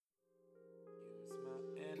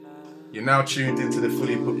You're now tuned into the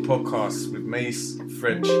Fully Booked podcast with Mace,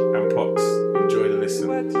 French, and Pox. Enjoy the listen.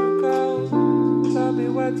 Where to go? Tell me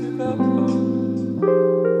where to go.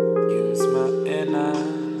 Use my inner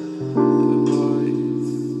voice.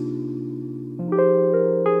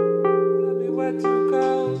 Tell me where to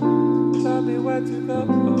go. Tell me where to go.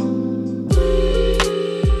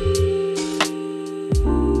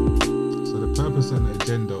 So the purpose and the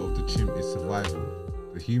agenda of the chimp is survival.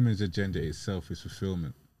 The human's agenda itself is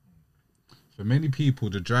fulfillment. For many people,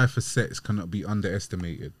 the drive for sex cannot be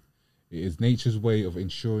underestimated. It is nature's way of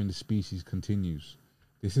ensuring the species continues.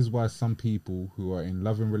 This is why some people who are in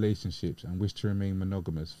loving relationships and wish to remain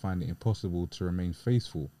monogamous find it impossible to remain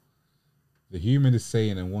faithful. The human is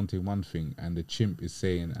saying and wanting one thing, and the chimp is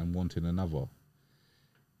saying and wanting another.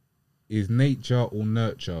 Is it nature or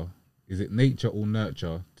nurture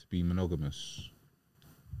to be monogamous?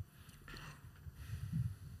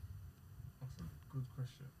 Good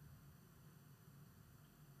question.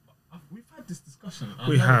 We've had this discussion.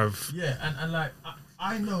 We have. Yeah, and like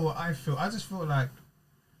I know what I feel. I just feel like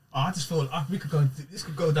we could go. This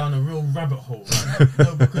could go down a real rabbit hole. Right?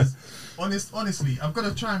 No, because honestly, I'm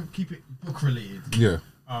gonna try and keep it book related. Yeah.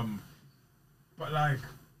 But like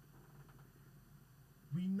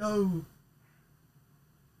we know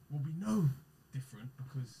different,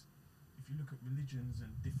 because if you look at religions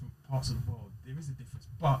and different parts of the world, there is a difference.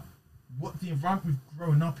 But what the environment we've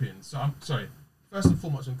grown up in. So I'm sorry. First and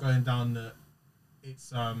foremost, I'm going down the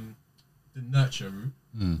nurture route.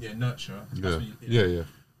 Yeah, nurture. Yeah.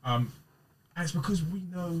 And it's because we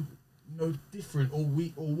know different, or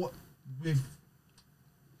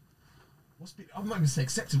I'm not even saying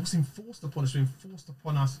accepted. What's enforced upon us? Enforced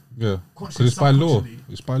upon us. Yeah, because it's by law.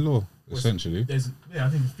 It's by law, essentially. I didn't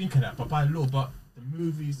even think of that, but by law. But the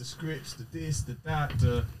movies, the scripts, the this, the that,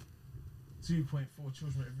 the 2.4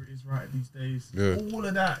 children, whatever it is, right these days. Yeah. All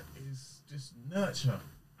of that is just nurture,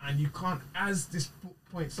 and you can't, as this book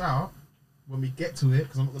points out, when we get to it,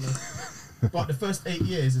 because I'm not gonna. But the first 8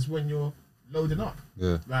 years is when you're loading up.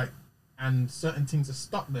 Yeah. Like, and certain things are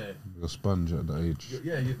stuck there. You're a sponge at that age.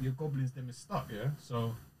 Your goblins them is stuck. Yeah.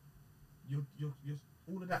 So, you're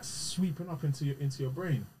all of that sweeping up into your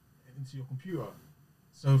brain, into your computer.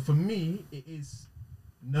 So for me, it is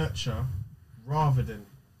nurture rather than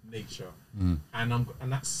nature, and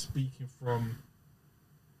that's speaking from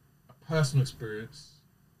a personal experience.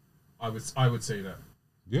 I would say that.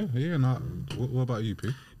 Yeah. No. What about you, P?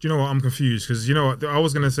 Do you know what? I'm confused because you know what? I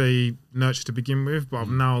was gonna say nurture to begin with, but I've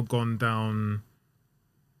now gone down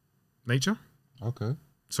nature. Okay.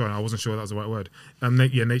 Sorry, I wasn't sure that was the right word.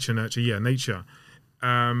 Nature, nurture. Yeah, nature. Go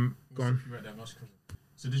on.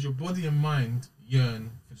 So does your body and mind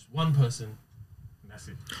yearn for just one person? And that's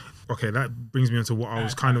it. Okay, that brings me on to what I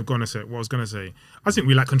was kind of gonna say. What I was gonna say. I think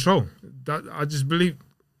we lack control. That I just believe.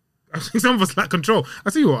 I think some of us lack control.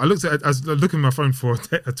 I tell you what, I was looking at my phone for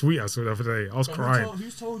a tweet I saw the other day. I was crying.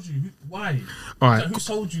 Who's told you? Why? All right. Who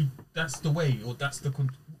told you that's the way, or that's the... Go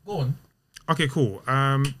on. Okay, cool.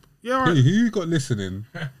 Yeah, all right. Who you got listening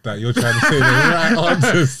that you're trying to say the right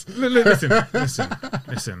answers?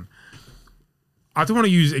 Listen. I don't want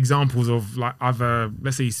to use examples of like other,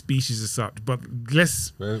 let's say, species as such, but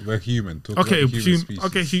We're human. Talk okay, about human species.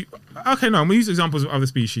 okay. No, I'm gonna use examples of other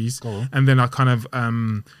species, and then I kind of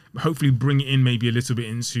hopefully bring it in maybe a little bit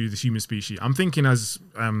into the human species. I'm thinking as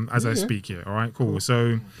I speak here. All right, cool.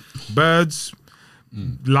 So, birds,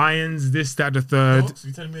 lions, this, that, the third. Dogs?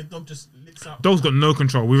 You telling me a dog just licks out? Dogs got no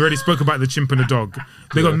control. We already spoke about the chimp and the dog.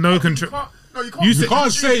 They got no control. You can't. You You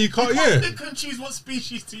can't say you can't. Yeah. They couldn't choose what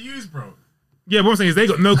species to use, bro. Yeah, what I'm saying is they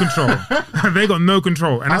got no control. They got no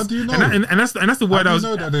control. And How that's, do you know? And that's the word How I do was. you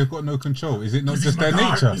know that they've got no control? Is it not He's just my their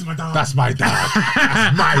dog. nature? He's my dog. That's my dad.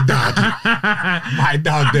 That's my dad. My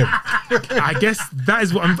dad. Them. I guess that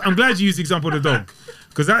is what I'm glad you used the example of the dog,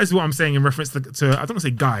 because that is what I'm saying in reference to I don't want to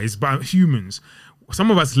say guys, but humans.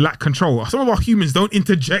 Some of us lack control. Some of our humans don't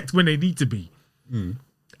interject when they need to be. And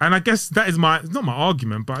I guess that is it's not my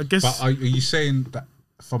argument, but I guess. But are you saying that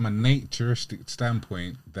from a naturistic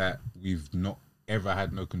standpoint that we've not ever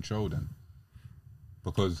had no control then?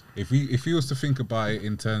 Because if you was to think about it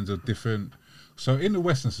in terms of different, so in the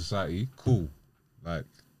Western society, cool, like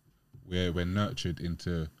we're nurtured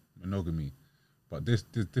into monogamy, but there's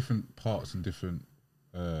different parts and different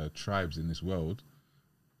tribes in this world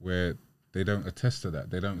where they don't attest to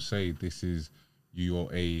that. They don't say this is you're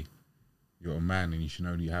a man and you should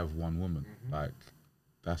only have one woman. Like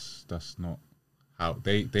that's not how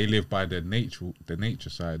they live by the nature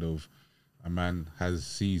side of a man has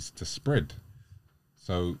seeds to spread.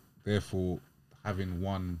 So therefore, having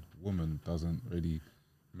one woman doesn't really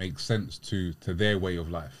make sense to their way of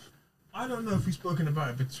life. I don't know if we've spoken about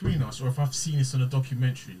it between us or if I've seen this on a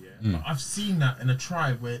documentary, but I've seen that in a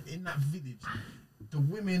tribe where in that village, the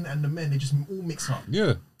women and the men, they just all mix up.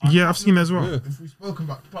 Yeah. Yeah, I've seen that as well. Yeah. If we've spoken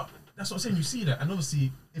about, but that's what I'm saying, you see that. And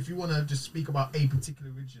obviously, if you want to just speak about a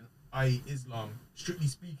particular religion, i.e. Islam, strictly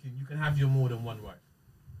speaking, you can have your more than one wife.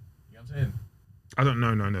 You know what I'm saying? I don't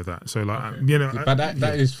know none of that. So like, Okay. you know, But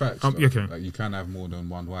that is facts. though. okay. Like, you can have more than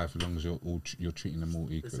one wife as long as you're treating them all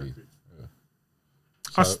equally. Exactly.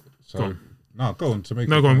 Us- So go on. no, go on to make.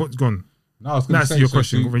 No, it go on. clear. What's gone? No, I was going to That's say. your so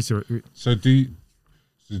question.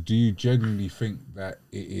 Do you genuinely think that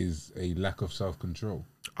it is a lack of self-control?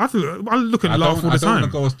 I look and laugh all the I don't time. want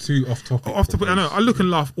to go as too off topic. Off topic, I know. I look and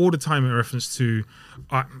laugh all the time in reference to.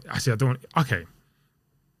 Actually, I don't. Okay.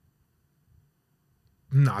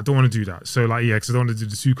 No, I don't want to do that. So, like, yeah, because I don't want to do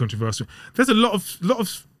the too controversial. There's a lot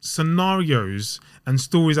of scenarios and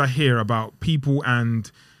stories I hear about people and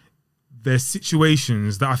their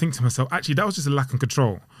situations that I think to myself, actually, that was just a lack of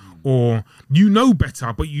control, or you know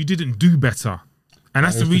better, but you didn't do better, and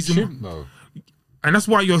that's the reason. Chimp, though. And that's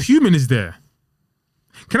why your human is there.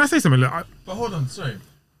 Can I say something? Look, But hold on, sorry.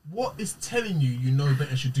 What is telling you you know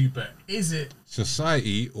better, should do better? Is it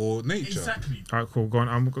Society or nature? exactly? all right, cool. Go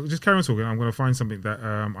on. Just carry on talking. I'm going to find something that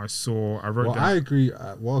I saw. I wrote Well, down. I agree.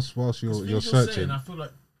 Whilst you're Things searching, saying, I feel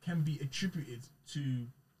like can be attributed to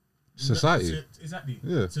Society. Exactly.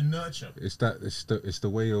 Yeah. To nurture. it's the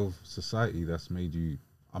way of society that's made you.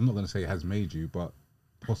 I'm not going to say it has made you, but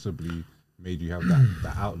possibly made you have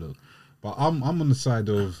that outlook. But I'm on the side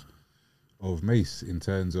of Mace in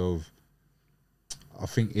terms of. I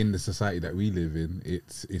think in the society that we live in,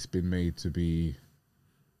 it's been made to be.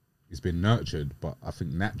 It's been nurtured, but I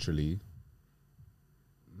think naturally.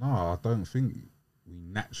 No, I don't think we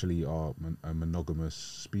naturally are a monogamous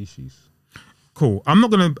species. Cool. I'm not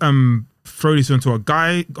going to throw this onto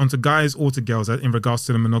onto guys or to girls in regards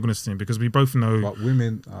to the monogamous thing, because we both know. But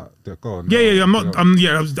women, they're gone. Yeah.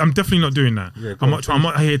 I'm definitely not doing that. Yeah, go I'm on,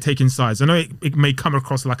 not here taking sides. I know it may come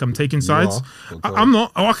across like I'm taking sides. but go I'm on.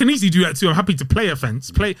 not. Oh, I can easily do that too. I'm happy to play a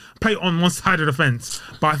fence, play on one side of the fence.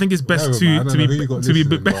 But I think it's best Whatever, man. I don't know who you got to be.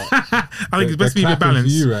 listening, but I think it's best to be a bit They're clapping for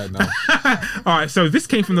balanced. you right now. All right, so this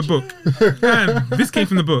came from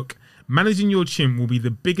the book. Managing your chimp will be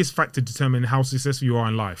the biggest factor determining how successful you are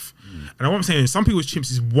in life. And what I'm saying is, some people's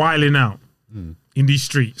chimps is wilding out in these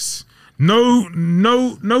streets. No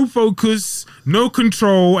focus, no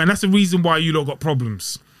control, and that's the reason why you lot got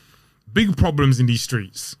problems. Big problems in these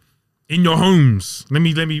streets, in your homes. Let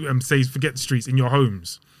me say, forget the streets, in your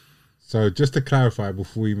homes. So just to clarify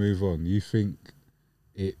before we move on, you think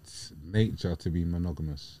it's nature to be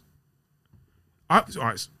monogamous? All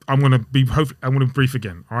right, I'm gonna brief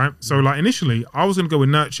again. All right. So like initially, I was gonna go with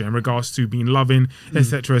nurture in regards to being loving,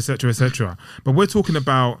 etc., etc., etc. But we're talking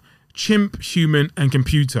about chimp, human, and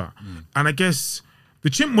computer. And I guess the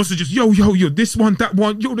chimp wants to just yo, this one, that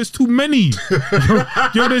one, yo, there's too many.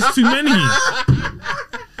 yo, there's too many.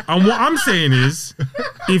 And what I'm saying is,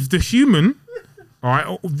 if the human, all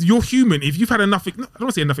right, you're human. If you've had enough, I don't want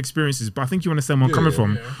to say enough experiences, but I think you understand where I'm coming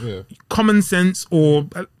from. Yeah. Common sense or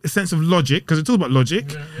a sense of logic, because it's all about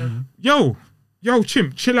logic. Yo,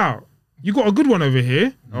 chimp, chill out. You got a good one over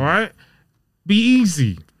here, all right? Be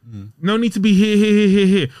easy. No need to be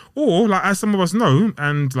here. Or, like, as some of us know,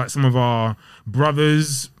 and like some of our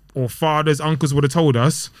brothers or fathers, uncles would have told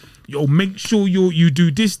us, yo, make sure you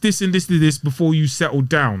do this, and this before you settle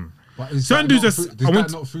down. But is Certain that dudes not are- true- I is went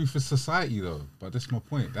that not true for society though? But that's my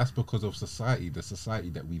point. That's because of society, the society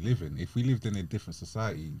that we live in. If we lived in a different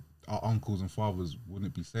society, our uncles and fathers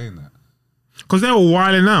wouldn't be saying that. Because they were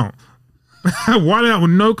wilding out. Wilding out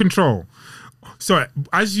with no control. So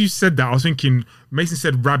as you said that, I was thinking, Mason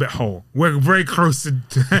said rabbit hole. We're very close to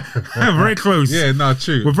very close. Yeah, no,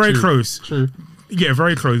 true. We're very true, close. True. Yeah,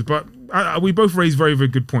 very close. But we both raised very, very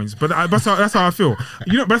good points. But that's how I feel.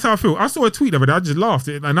 That's how I feel. I saw a tweet the other day. I just laughed.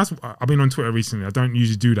 And I've been on Twitter recently. I don't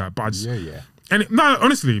usually do that. But I just... Yeah. And no,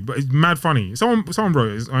 honestly, but it's mad funny. Someone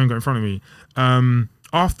wrote it. I ain't got it in front of me.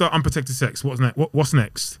 After unprotected sex, what's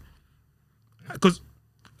next? Because...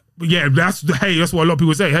 Yeah, that's what a lot of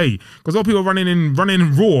people say. Hey, because a lot of people running in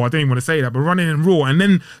raw. I don't even want to say that, but running in raw and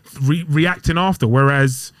then reacting after.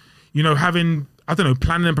 Whereas, having, I don't know,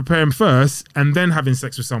 planning and preparing first and then having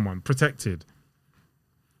sex with someone protected.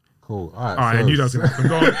 Cool. All right. All right, I knew that was going to happen.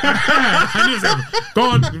 Go on. I knew it was gonna happen. Go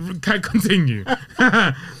on, can continue.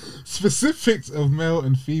 Specifics of male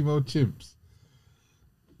and female chimps.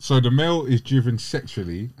 So the male is driven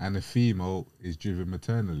sexually and the female is driven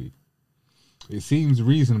maternally. It seems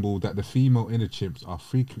reasonable that the female inner chimps are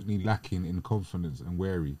frequently lacking in confidence and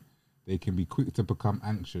wary. They can be quick to become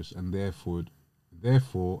anxious and therefore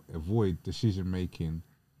avoid decision making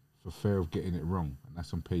for fear of getting it wrong, and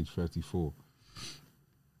that's on page 34.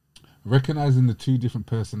 Recognizing the two different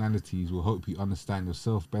personalities will help you understand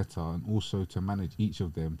yourself better and also to manage each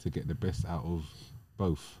of them to get the best out of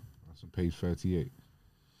both. That's on page 38.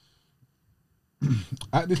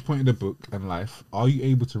 At this point in the book and life, are you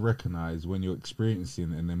able to recognize when you're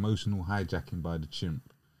experiencing an emotional hijacking by the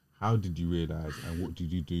chimp? How did you realize, and what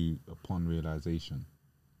did you do upon realization?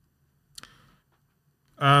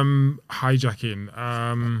 Hijacking.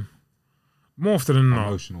 More often than not.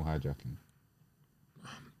 Emotional hijacking.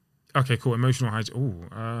 Okay, cool. Emotional hijack. Oh,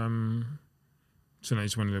 so now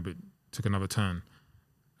just went a little bit, took another turn.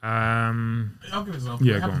 I'll give an example.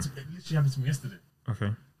 Yeah, it go on. literally happened to me yesterday.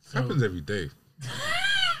 Okay. So, Happens every day.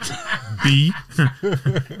 B.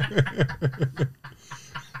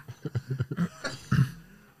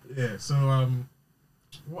 Yeah, so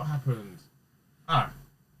what happened?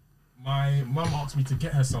 My mum asked me to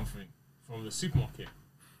get her something from the supermarket.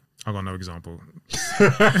 I got no example.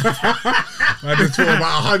 I just thought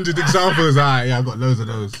about 100 examples. Yeah, I got loads of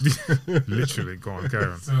those. Literally, go on, carry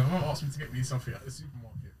on. So my mum asked me to get me something at the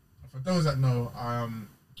supermarket. And for those that know,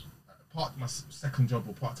 part of my second job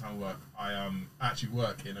or part-time work, I actually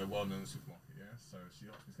work in a well-known supermarket. Yeah, so she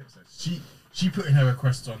asked me to get something. She put in her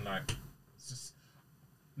request on like.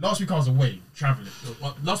 Last week I was away traveling.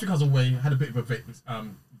 Last week I was away, had a bit of a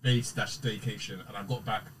staycation, and I got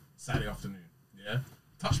back Saturday afternoon. Yeah,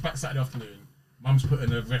 touched back Saturday afternoon. Mum's put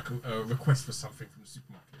in a request for something from the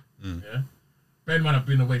supermarket. Yeah, bear in mind I've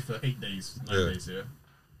been away for 8 days, 9 days. Yeah.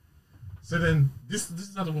 So then this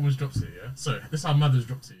is how the woman's drops it. Yeah, sorry, this is how mother's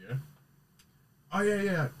drops it. Yeah. Oh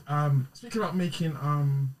yeah. Speaking about making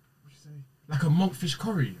what you say, like a monkfish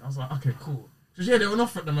curry. I was like, okay, cool. She goes, yeah, they're on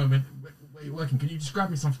offer at the moment. Where you working? Can you just grab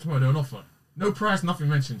me something tomorrow? They're on offer. No price, nothing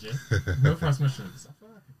mentioned, yeah? No price mentioned. So I thought,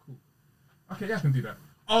 okay, cool. Okay, yeah, I can do that.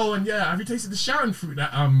 Oh, and yeah, have you tasted the Sharon fruit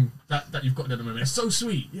that that you've got there at the moment? It's so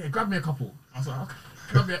sweet. Yeah, grab me a couple. I was like, okay,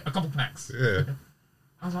 grab me a couple packs. Yeah.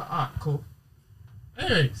 I was like, alright, cool.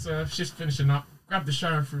 Anyway, so she's finishing up. Grab the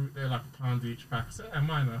Sharon fruit. They're like £1 each pack. I said, yeah,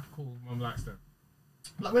 mine are cool. Mum likes them.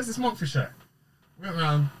 I'm like, where's this monkfish at? Went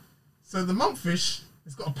around. So the monkfish,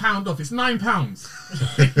 it's got £1 off. It's £9.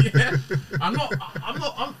 Yeah,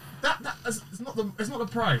 it's not the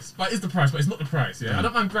price, but it's the price. But it's not the price. Yeah, I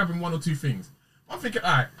don't mind grabbing one or two things. I'm thinking,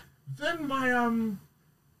 alright. Then my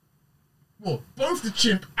both the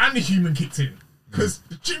chimp and the human kicked in because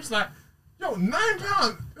the chimp's like, yo,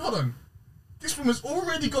 £9. Hold on, this woman's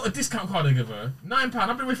already got a discount card I give her. £9.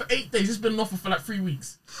 I've been away for 8 days. It's been an offer for like 3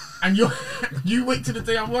 weeks, and you wait till the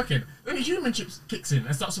day I'm working. Then the human chip kicks in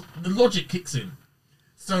and starts. The logic kicks in.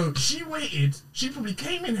 So she waited. She probably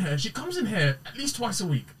came in here. She comes in here at least twice a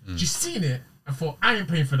week. She's seen it and thought, I ain't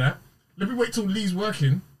paying for that. Let me wait till Lee's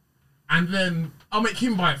working, and then I'll make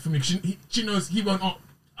him buy it for me. She knows he won't.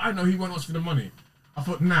 I know he won't ask for the money. I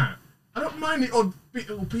thought, nah. I don't mind the odd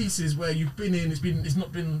little pieces where you've been in. It's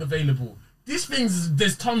not been available. These things,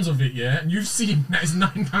 there's tons of it, yeah. And you've seen that it's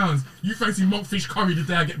 £9. You fancy monkfish curry the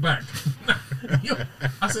day I get back.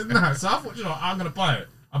 I said nah. So I thought, I'm gonna buy it.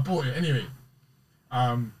 I bought it anyway.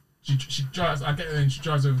 She drives. I get in. She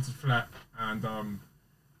drives over to the flat, and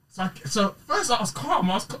so first I was calm.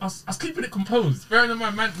 I was keeping it composed. Bearing in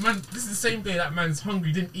mind, man, this is the same day that man's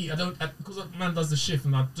hungry. Didn't eat. Because that man does the shift,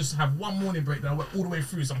 and I just have one morning break that I work all the way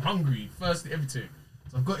through. So I'm hungry. Firstly, everything.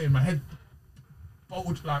 So I've got it in my head,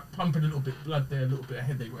 bulged, like pumping a little bit, blood there, a little bit of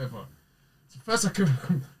headache, whatever. So first I give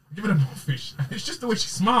it a monkfish. It's just the way she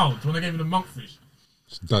smiled when I gave her the monkfish.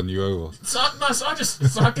 It's done you over. So I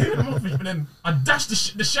gave her the monkfish, but then I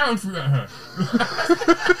dashed the Sharon fruit at her.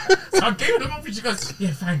 So I gave her the monkfish. She goes,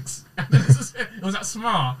 yeah, thanks. And then it was that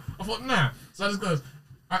smile. I thought, nah. So I just goes,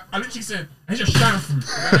 I literally said, here's your Sharon fruit.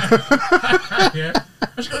 Yeah.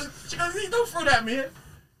 And she goes, hey, don't throw that at me.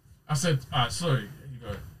 I said, alright, sorry. Here you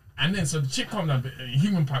go. And then so the chick calmed down a bit, and the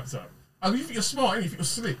human pipes up. I go, you think you're smart, you think you're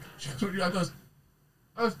slick. She goes,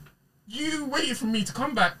 you waited for me to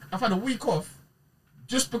come back. I've had a week off.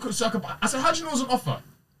 Just because so I could buy. I said, how did you know it was an offer?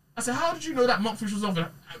 I said, how did you know that monkfish was offered,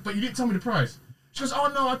 but you didn't tell me the price? She goes,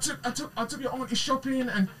 oh no, I took your auntie shopping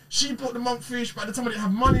and she bought the monkfish, but at the time I didn't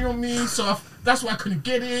have money on me, so that's why I couldn't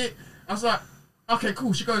get it. I was like, okay,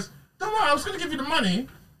 cool. She goes, don't worry, I was gonna give you the money.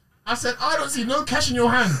 I said, I don't see no cash in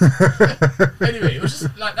your hand. Anyway, it was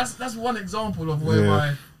just like that's one example of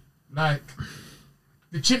where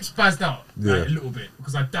the chimp spazzed out like, a little bit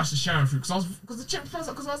because I dashed the Sharon fruit because the chimp spazzed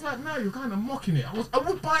out because I was like, no, you're kind of mocking it. I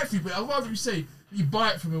would buy it for you, but I'd rather you say you buy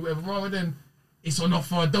it from me, whatever, rather than it's on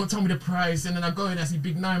offer. Don't tell me the price, and then I go in and I see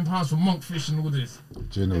big £9 for monkfish and all this.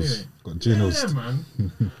 Genos, got Genos. Yeah, man.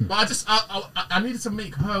 But I needed to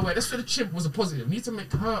make her aware. That's why the chimp was a positive. I need to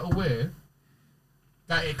make her aware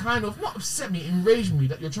that it kind of not upset me, enraged me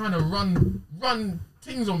that you're trying to run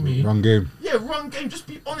things on me. Wrong game. Yeah, wrong game. Just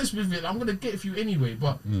be honest with it. I'm gonna get for you anyway.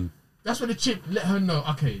 But that's when the chimp let her know.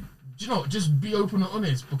 Okay, do you know? Just be open and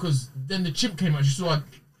honest, because then the chimp came out. She saw,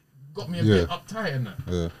 got me a bit uptight and that.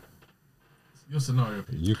 Yeah. Your scenario.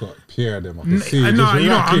 Pete. You got Pierre them. I can see. No, you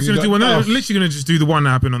know, I was gonna do one. I'm one. literally gonna just do the one that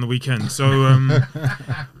happened on the weekend. So,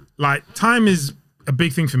 like, time is a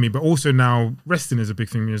big thing for me, but also now resting is a big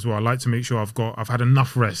thing for me as well. I like to make sure I've had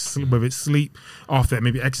enough rest, whether it's sleep, after that,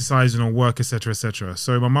 maybe exercising or work, etc., etc.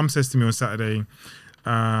 So my mum says to me on Saturday,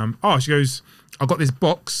 she goes, I got this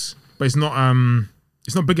box, but it's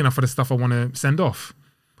not big enough for the stuff I want to send off.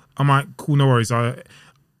 I'm like, cool, no worries. I'll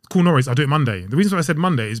do it Monday. The reason why I said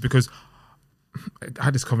Monday is because I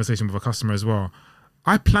had this conversation with a customer as well.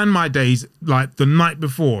 I plan my days like the night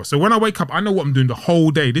before. So when I wake up, I know what I'm doing the whole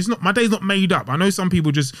day. My day's not made up. I know some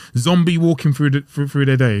people just zombie walking through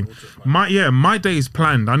their day. My day is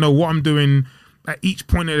planned. I know what I'm doing at each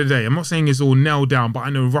point of the day. I'm not saying it's all nailed down, but I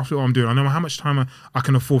know roughly what I'm doing. I know how much time I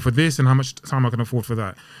can afford for this and how much time I can afford for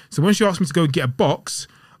that. So when she asked me to go get a box,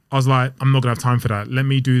 I was like, I'm not gonna have time for that. Let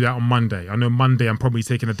me do that on Monday. I know Monday I'm probably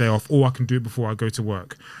taking a day off, or I can do it before I go to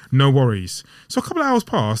work. No worries. So a couple of hours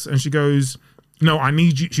pass and she goes, no, I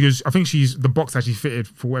need you. She goes, I think the box actually fitted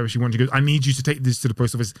for whatever she wanted. She goes, I need you to take this to the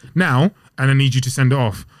post office now, and I need you to send it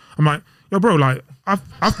off. I'm like, yo, bro, like,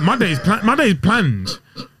 my day is planned.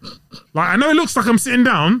 Like, I know it looks like I'm sitting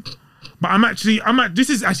down, but this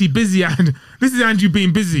is actually busy, and this is Andrew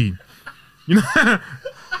being busy. You know,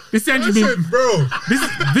 this is Andrew being, bro.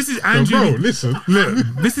 This is Andrew. Bro, listen. Look,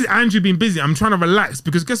 this is Andrew being busy. I'm trying to relax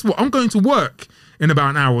because guess what? I'm going to work in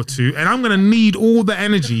about an hour or two, and I'm going to need all the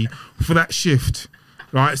energy for that shift,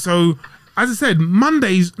 right? So, as I said,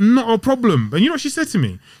 Monday's not a problem. And you know what she said to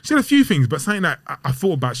me? She said a few things, but something that I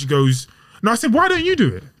thought about. She goes, "No," I said, "Why don't you do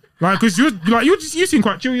it? Like, because you seem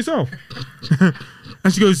quite chill yourself."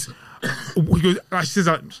 And she goes, like, she says,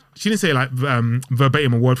 like, she didn't say it like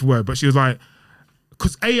verbatim or word for word, but she was like,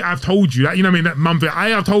 because I've told you that, you know what I mean, that mum bit,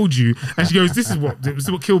 I've told you. And she goes, this is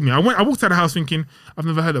what killed me. I walked out of the house thinking, I've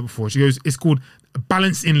never heard that before. She goes, it's called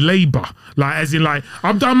balance in labour. Like, as in like,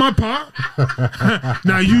 I've done my part.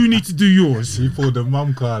 Now you need to do yours. She pulled the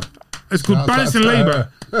mum card. It's called balance in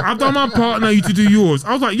labour. I've done my part, now you to do yours.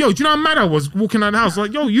 I was like, yo, do you know how mad I was walking out of the house?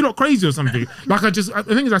 Like, yo, you lot crazy or something. Like, the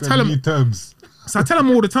thing is, I tell them. Terms. So I tell them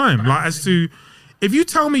all the time, like, as to, if you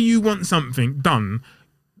tell me you want something done,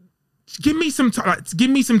 give me some time. Like, give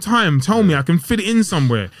me some time. Tell me I can fit it in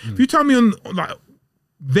somewhere. If you tell me on like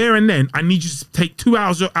there and then, I need you to take 2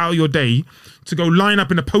 hours out of your day to go line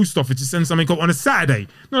up in the post office to send something on a Saturday,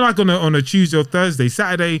 not like on a Tuesday or Thursday.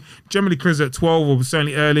 Saturday generally closes at 12 or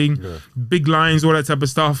certainly early. Yeah. Big lines, all that type of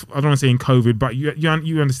stuff. I don't want to say in COVID, but you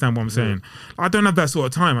understand what I'm saying. I don't have that sort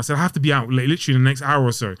of time. I said I have to be out literally in the next hour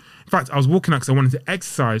or so. In fact, I was walking out because I wanted to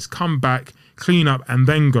exercise, come back, clean up, and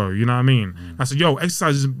then go. You know what I mean? I said, yo,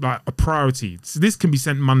 exercise is like a priority. So this can be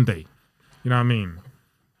sent Monday. You know what I mean?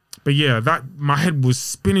 But yeah, that my head was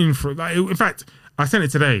spinning for like. In fact, I sent it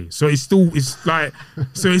today, so it's like,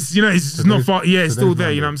 so it's, you know, it's not far. Yeah, it's still there.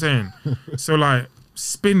 Monday. You know what I'm saying? So like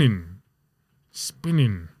spinning.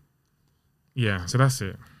 Yeah, so that's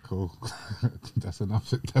it. Cool. That's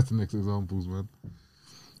enough. That's the next examples, man.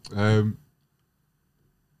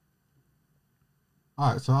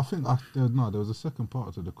 All right, so I think there was a second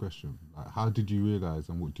part to the question. Like, how did you realise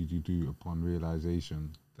and what did you do upon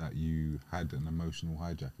realisation that you had an emotional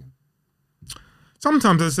hijacking?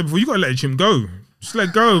 Sometimes, as I said before, you got to let a chimp go. Just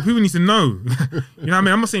let go. People need to know. You know what I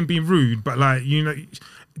mean? I'm not saying being rude, but like, you know,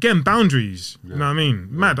 again, boundaries. Yeah. You know what I mean?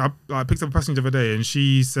 Yeah. Mad. I picked up a passenger the other day and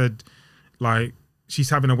she said, like, she's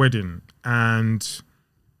having a wedding and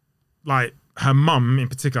like, her mum in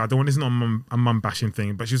particular, this is not a mum bashing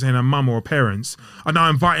thing, but she was saying her mum or her parents are now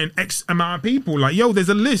inviting X amount of people. Like, yo, there's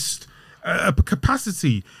a list, a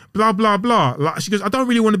capacity, blah, blah, blah. Like, she goes, I don't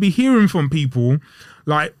really want to be hearing from people.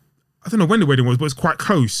 Like, I don't know when the wedding was, but it's quite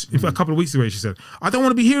close. In fact, a couple of weeks away, she said, I don't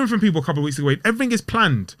want to be hearing from people a couple of weeks away. Everything is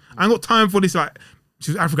planned. I ain't got time for this, like,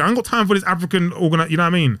 she's African. I ain't got time for this African you know what I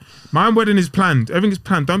mean? My wedding is planned. Everything is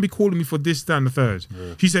planned. Don't be calling me for this, that, and the third.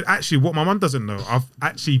 Yeah. She said, actually, what my mum doesn't know, I've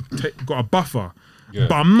actually got a buffer. Yeah.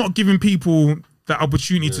 But I'm not giving people that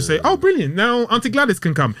opportunity to say, oh, brilliant, now Auntie Gladys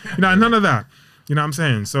can come. You know, none of that. You know what I'm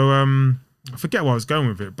saying? So I forget where I was going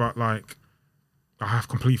with it, but like, I have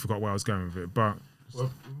completely forgot where I was going with it. But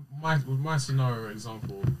with my scenario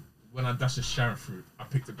example, when I dashed a Sharon fruit, I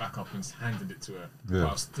picked it back up and handed it to her. Yeah. But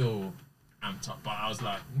I was still amped up, but I was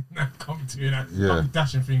like, come to you, I'm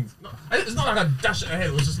dashing things. No, it's not like I dashed it ahead,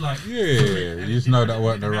 it was just like, you just know that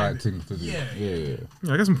weren't the right thing to do. Yeah.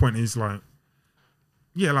 I guess my point is like,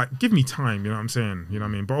 yeah, like give me time. You know what I'm saying? You know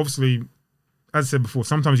what I mean? But obviously, as I said before,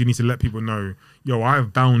 sometimes you need to let people know, yo, I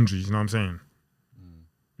have boundaries. You know what I'm saying?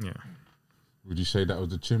 Yeah. Would you say that was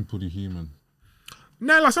the chimp or the human?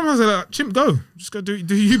 No, like sometimes they're like, chimp, go. Just go do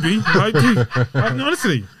you be. Like, no,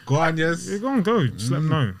 honestly. Go on, yes. Yeah, go on, go. Just let them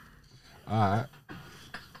know. All right.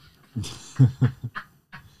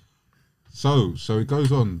 So it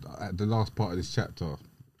goes on at the last part of this chapter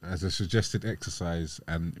as a suggested exercise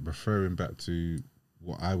and referring back to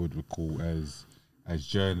what I would recall as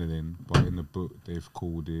journaling, but in the book they've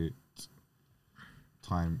called it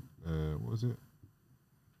time. What was it?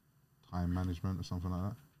 Time management or something like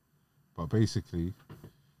that. But basically,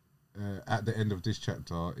 at the end of this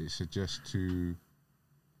chapter, it suggests to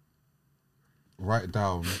write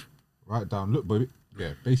down.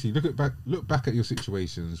 Basically look back at your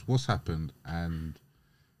situations, what's happened, and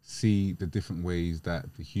see the different ways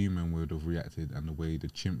that the human would have reacted and the way the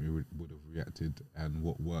chimp would have reacted and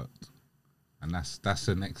what worked. And that's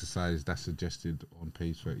an exercise that's suggested on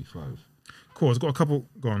page 35. Cool. I've got a couple.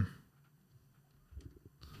 Go on.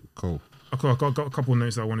 Cool. Okay, I've got a couple of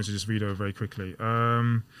notes that I wanted to just read over very quickly.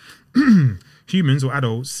 Humans or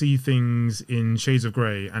adults see things in shades of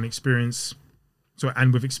grey and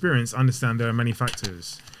with experience understand there are many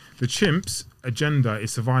factors. The chimp's agenda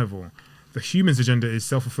is survival. The human's agenda is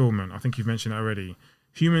self-fulfillment. I think you've mentioned that already.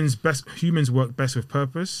 Humans work best with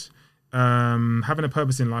purpose. Having a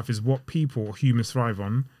purpose in life is what people or humans thrive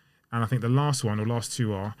on. And I think the last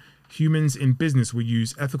two are humans in business will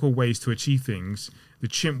use ethical ways to achieve things. The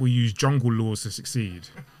chimp will use jungle laws to succeed.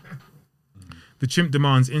 The chimp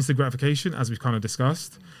demands instant gratification, as we've kind of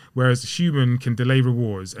discussed, whereas the human can delay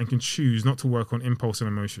rewards and can choose not to work on impulse and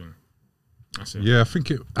emotion. That's it. Yeah, I think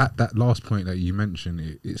at that last point that you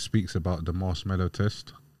mentioned, it speaks about the marshmallow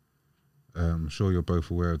test. I'm sure you're both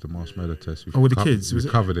aware of the marshmallow test. With the kids? We've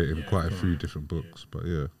covered it in quite a few different books, but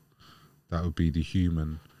yeah, that would be the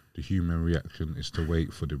human reaction is to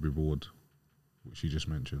wait for the reward, which you just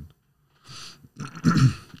mentioned.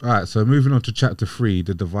 All right, so moving on to chapter 3,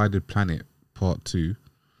 the divided planet, part 2.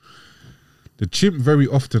 The chimp very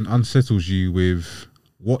often unsettles you with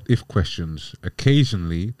what if questions.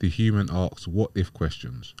 Occasionally, the human asks what if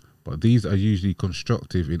questions, but these are usually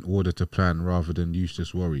constructive in order to plan rather than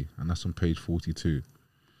useless worry, and that's on page 42.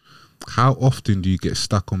 How often do you get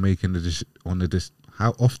stuck on making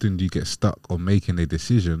How often do you get stuck on making a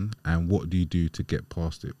decision, and what do you do to get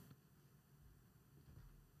past it?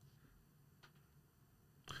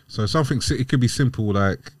 So it could be simple,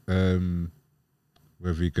 like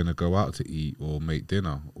whether you're gonna go out to eat or make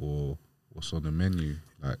dinner or what's on the menu.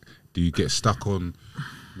 Like, do you get stuck on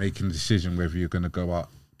making a decision whether you're gonna go out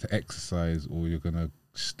to exercise or you're gonna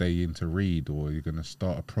stay in to read or you're gonna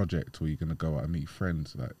start a project or you're gonna go out and meet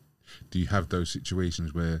friends? Like, do you have those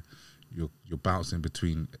situations where you're bouncing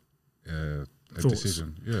between a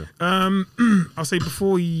decision? Yeah. I'll say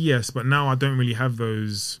before, yes, but now I don't really have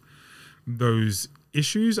those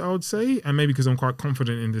issues, I would say, and maybe because I'm quite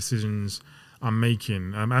confident in decisions I'm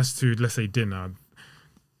making. As to, let's say, dinner,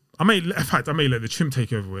 I may let the chimp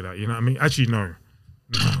take over with that. You know what I mean? Actually, no.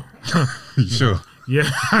 You sure? Yeah,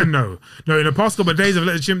 no. In the past couple of days, I've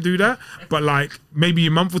let the chimp do that, but like maybe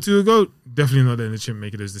a month or two ago, definitely not letting the chimp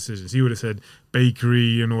make those decisions. He would have said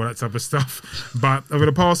bakery and all that type of stuff. But over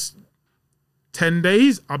the past 10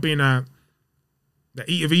 days, I've been at the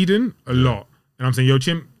Eat of Eden a lot, and I'm saying, yo,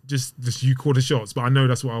 chimp, just you call the shots. But I know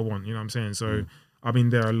that's what I want. You know what I'm saying? So I've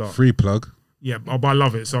been there a lot. Free plug. Yeah, but I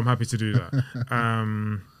love it, so I'm happy to do that.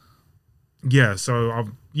 So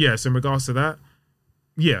in regards to that,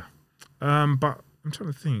 yeah. But I'm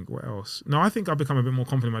trying to think what else. No, I think I've become a bit more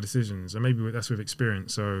confident in my decisions, and maybe that's with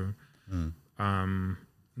experience. So,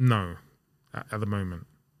 no, at the moment.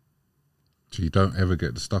 So you don't ever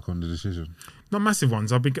get stuck on the decision? Not massive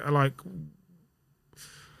ones. I've been like,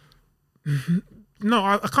 no,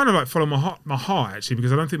 I kind of like follow my heart actually,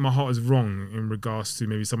 because I don't think my heart is wrong in regards to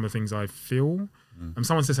maybe some of the things I feel.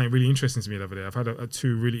 Someone said something really interesting to me the other day. I've had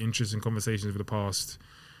two really interesting conversations over the past,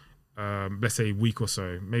 let's say, week or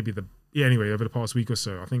so. Over the past week or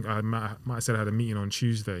so. I think I might have said I had a meeting on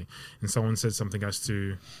Tuesday, and someone said something as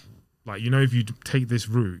to, like, if you take this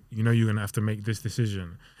route, you're going to have to make this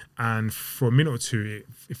decision. And for a minute or two,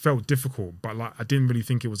 it felt difficult, but like I didn't really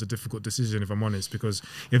think it was a difficult decision, if I'm honest, because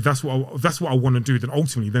if that's what I want to do, then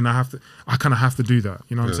ultimately, I kind of have to do that.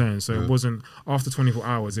 You know what I'm saying? So it wasn't, after 24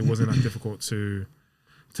 hours, it wasn't that difficult to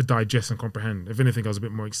digest and comprehend. If anything, I was a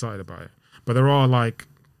bit more excited about it. But there are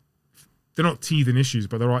they're not teething issues,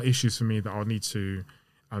 but there are issues for me that I'll need to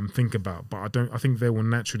think about. But I think they will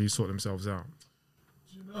naturally sort themselves out.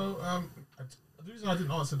 Do you know, the reason I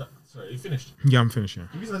didn't answer that Sorry, you finished? Yeah, I'm finished. Yeah.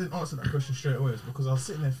 The reason I didn't answer that question straight away is because I was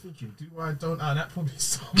sitting there thinking, do I, don't I? And that probably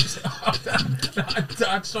sums it up.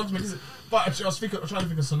 I struggled to make this, but I was trying to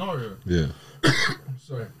think of a scenario. Yeah.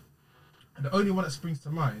 Sorry. And the only one that springs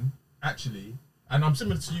to mind, actually, and I'm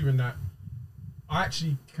similar to you in that I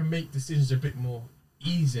actually can make decisions a bit more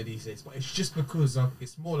easier these days, but it's just because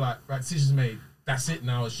it's more like, right, decisions made, that's it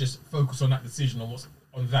now, it's just focus on that decision, on what's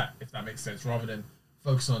on that, if that makes sense, rather than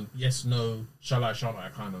focus on yes, no, shall I,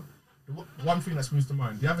 kind of. One thing that springs to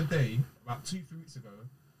mind, the other day, about 2-3 weeks ago,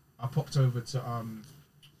 I popped over to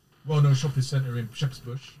well-known shopping centre in Shepherd's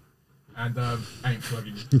Bush, and I ain't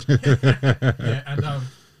plugging you. Yeah, and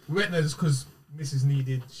we went there just because Mrs.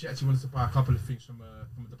 she actually wanted to buy a couple of things from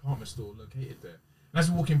a department store located there. And as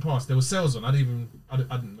we were walking past, there were sales on. I didn't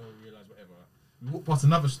know, realise, whatever. We walked past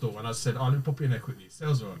another store, and I said, "Oh, let me pop in there quickly.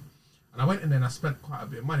 Sales are on." And I went in there and I spent quite a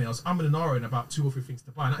bit of money. I was umming and ahhing about 2 or 3 things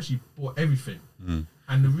to buy, and actually bought everything.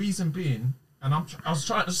 And the reason being, and I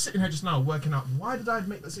was sitting here just now working out why did I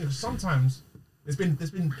make that decision? Because sometimes there's been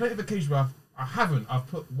plenty of occasions where I've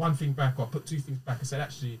put one thing back or I put 2 things back and said,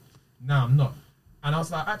 actually, no, I'm not. And I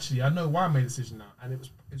was like, actually, I know why I made the decision now. And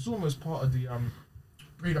it's almost part of the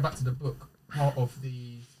bring it back to the book, part of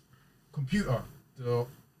the computer, the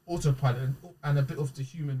autopilot, and a bit of the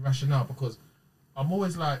human rationale, because I'm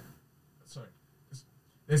always like,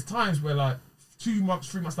 there's times where like 2 months,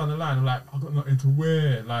 3 months down the line, I'm like, I've got nothing to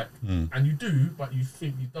wear, like, and you do, but you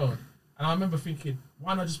think you don't. And I remember thinking,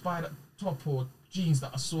 why not just buy that top or jeans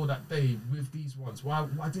that I saw that day with these ones? Why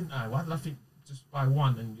didn't I? Why did I think just buy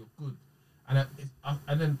one and you're good?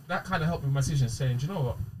 And then that kind of helped me with my decision, saying, do you know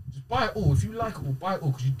what? Just buy it all. If you like it all, buy it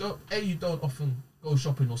all, because you don't often go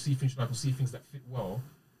shopping or see things you like or see things that fit well.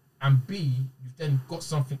 And B, you've then got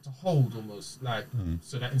something to hold almost, like,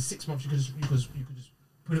 so that in 6 months you could just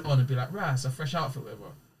put it on and be like, right, it's a fresh outfit,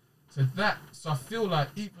 whatever. So I feel like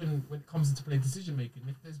even when it comes into play decision making,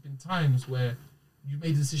 if there's been times where you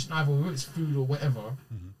made a decision either whether it's food or whatever,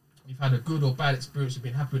 you've had a good or bad experience, you've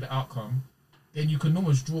been happy with the outcome, then you can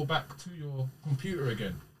almost draw back to your computer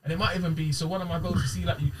again. And it might even be, so one of my go-tos, see,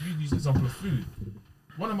 like you use the example of food.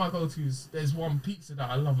 One of my go-tos, there's one pizza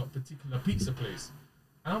that I love, a particular pizza place.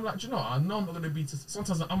 And I'm like, do you know what? I know I'm not going to be,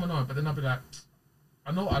 sometimes I'm annoyed, but then I'll be like,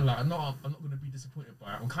 I know what I like, I know I'm not going to be disappointed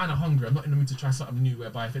by it. I'm kind of hungry, I'm not in the mood to try something new,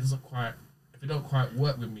 whereby if it don't quite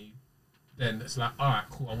work with me, then it's like, alright,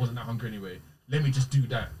 cool, I wasn't that hungry anyway. Let me just do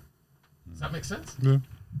that. Does that make sense? Yeah.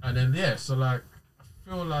 And then, yeah, so like, I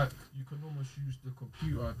feel like you can almost use the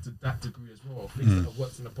computer to that degree as well. Things that have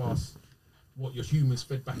worked in the past, what your humans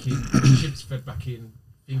fed back in, chips fed back in,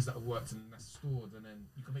 things that have worked and that's stored, and then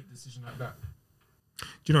you can make a decision like that.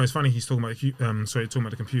 Do you know, it's funny he's talking about talking about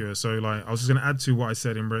the computer. So like, I was just going to add to what I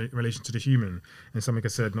said in relation to the human, and something I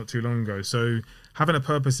said not too long ago. So having a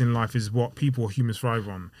purpose in life is what people or humans thrive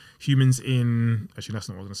on. Actually, that's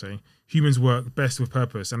not what I was going to say. Humans work best with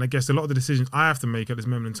purpose. And I guess a lot of the decisions I have to make at this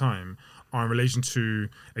moment in time are in relation to,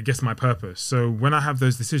 I guess, my purpose. So when I have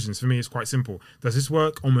those decisions, for me, it's quite simple. Does this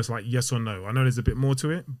work? Almost like yes or no. I know there's a bit more to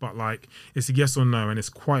it, but like, it's a yes or no, and it's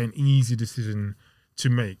quite an easy decision to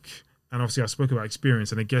make. And obviously I spoke about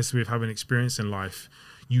experience, and I guess with having experience in life,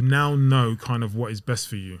 you now know kind of what is best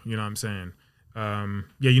for you. You know what I'm saying?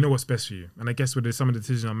 You know what's best for you. And I guess with some of the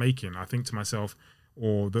decisions I'm making, I think to myself,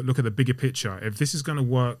 look at the bigger picture. If this is going to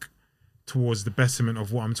work towards the betterment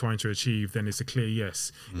of what I'm trying to achieve, then it's a clear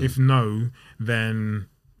yes. If no, then,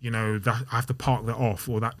 you know, that I have to park that off,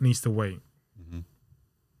 or that needs to wait.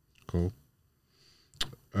 Cool.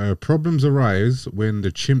 Problems arise when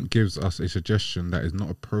the chimp gives us a suggestion that is not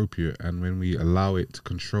appropriate, and when we allow it to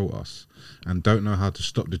control us and don't know how to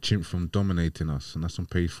stop the chimp from dominating us. And that's on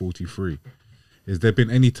page 43. Has there been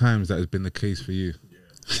any times that has been the case for you?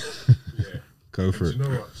 Yeah. Go for it. You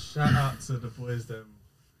know what? Shout out to the boys, them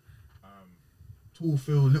Tall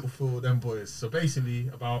Phil, Little Phil, them boys. So basically,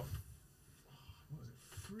 about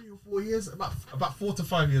 3 or 4 years, about 4 to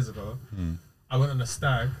 5 years ago, I went on a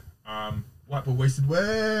stag. White boy wasted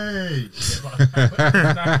way.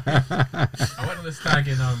 I went on a stag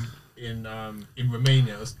in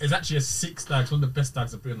Romania. It was actually a 6 stags, one of the best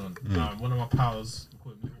stags I've been on. One of my pals, we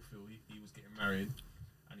call him Little Phil, he was getting married,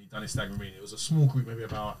 and he'd done his stag in Romania. It was a small group, maybe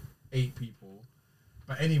about 8 people.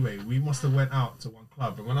 But anyway, we must have went out to one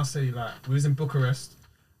club. And when I say, like, we was in Bucharest,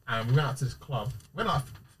 and we went out to this club. Went out,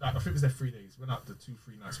 like, I think it was there 3 days. Went out to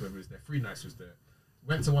 2-3 nights, wherever it was there. 3 nights was there.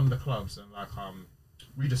 Went to one of the clubs, and like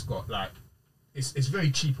we just got like, it's very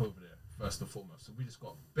cheap over there, first and foremost. So we just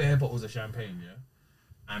got bare bottles of champagne, yeah.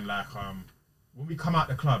 And like when we come out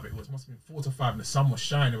the club, it must have been 4 to 5, and the sun was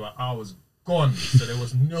shining, but I was gone. So there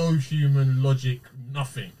was no human logic,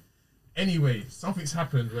 nothing. Anyway, something's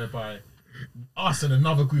happened whereby us and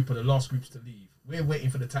another group are the last groups to leave. We're waiting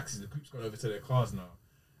for the taxis. The group's gone over to their cars now,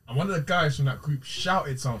 and one of the guys from that group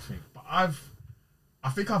shouted something, but I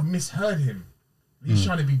think I've misheard him. He's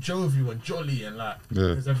trying to be jovial and jolly and like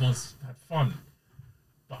because everyone's had fun.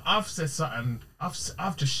 But I've said something.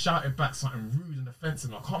 I've just shouted back something rude and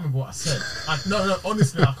offensive. I can't remember what I said. No,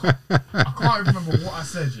 honestly, I can't remember what I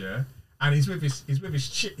said. Yeah, and he's with his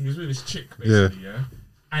chick. He was with his chick basically. Yeah.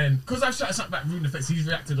 And because I've shouted something back rude and offensive, he's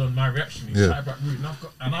reacted on my reaction. He shouted back rude,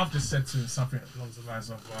 and I've just said to him something along the lines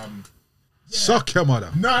of, "Suck your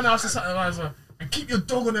mother." No, I said something along the lines of, "And keep your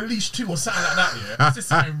dog on a leash too," or something like that. Yeah, it's just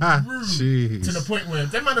something rude to the point where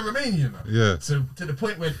them man are Romanian. Yeah. So to the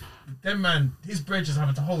point where them man, his bridge is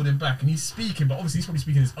having to hold him back, and he's speaking, but obviously he's probably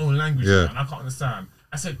speaking his own language, and I can't understand.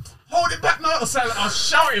 I said, "Hold it back now," or something. I was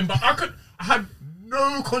shouting, but I had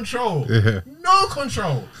no control. No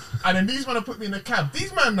control. And then these men have put me in the cab.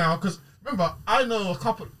 These men now, because remember, I know a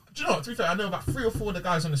couple. Do you know what? To be fair, I know about 3 or 4 of the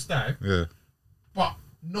guys on the stag. Yeah. But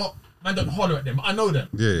I don't holler at them. I know them.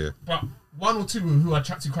 Yeah. But 1 or 2 who I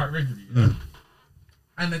chat to quite regularly.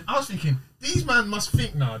 And then I was thinking, these man must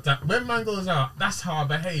think now that when man goes out, that's how I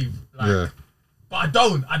behave. Like, but I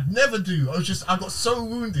don't. I'd never do. I got so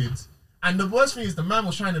wounded. And the worst thing is the man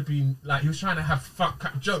was trying to be like, he was trying to have fun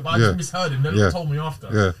crack joke, but I just misheard him. They told me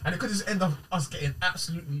after. And it could just end up us getting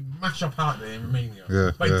absolutely mashed up out there in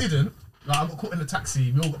Romania. But it didn't. Like, I got caught in the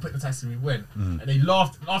taxi. We all got put in the taxi and we went. And they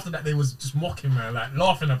laughed. After that, they was just mocking, man, like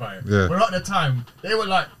laughing about it. But at the time, they were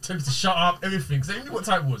like telling me to shut up, everything, because they knew what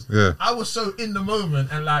time it was. I was so in the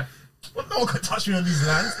moment and like, well, no one could touch me on these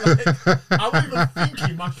lands. Like, I wasn't even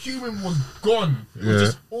thinking. My human was gone. It was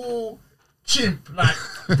just all chimp, like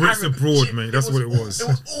Brits abroad, mate. That's what it was. It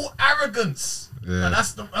was all arrogance. And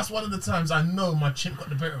that's one of the times I know my chimp got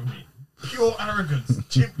the better of me. Pure arrogance.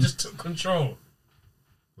 Chimp just took control.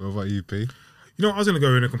 What about you, P? You know, I was going to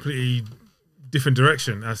go in a completely different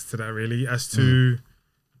direction as to that, really. As to,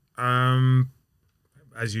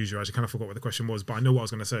 as usual, I actually kind of forgot what the question was, but I know what I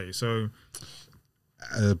was going to say. So,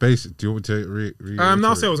 basic. Do you want me to no,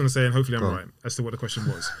 I'll say what I was going to say, and hopefully I'm right as to what the question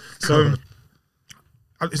was. So,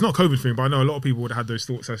 it's not a COVID thing, but I know a lot of people would have had those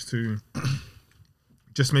thoughts as to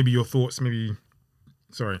just maybe your thoughts,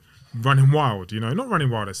 running wild, you know, not running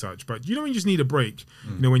wild as such, but you know, when you just need a break,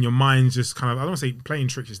 you know, when your mind's just kind of, I don't want to say playing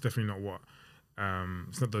tricks is definitely not what,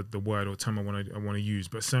 it's not the word or term I want to use,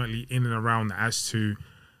 but certainly in and around that as to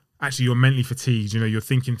actually you're mentally fatigued, you know, you're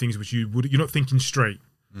thinking things which you're not thinking straight,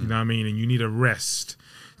 you know what I mean? And you need a rest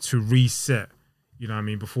to reset, you know what I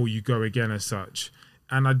mean, before you go again as such.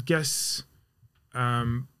 And I'd guess, you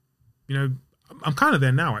know, I'm kind of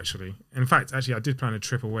there now, actually. In fact, I did plan a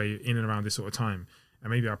trip away in and around this sort of time. And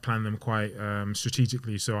maybe I plan them quite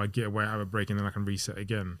strategically so I get away, have a break, and then I can reset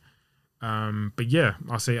again. But yeah,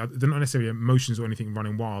 I'll say they're not necessarily emotions or anything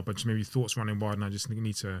running wild, but just maybe thoughts running wild, and I just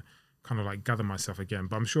need to kind of like gather myself again.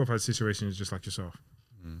 But I'm sure I've had situations just like yourself.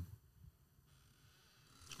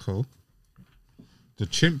 Cool. The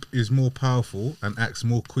chimp is more powerful and acts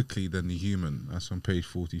more quickly than the human. That's on page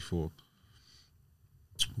 44.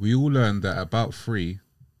 We all learned that about 3,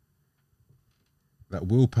 that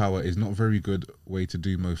willpower is not a very good way to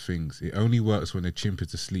do most things. It only works when the chimp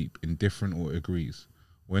is asleep, indifferent, or agrees.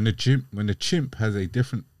 When the chimp has a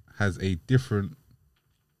different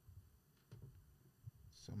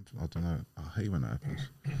something, I don't know. I hate when that happens.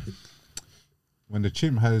 When the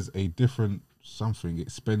chimp has a different something,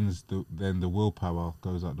 it spends then the willpower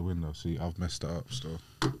goes out the window. See, I've messed it up still.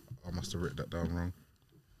 I must have written that down wrong.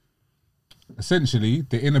 Essentially,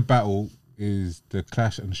 the inner battle is the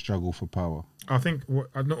clash and struggle for power. I think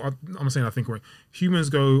I'm saying humans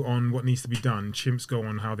go on what needs to be done. Chimps go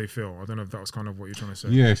on how they feel. I don't know if that was kind of what you're trying to say.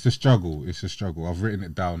 Yeah, it's the struggle. It's a struggle. I've written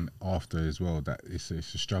it down after as well, that it's a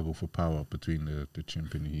struggle for power between the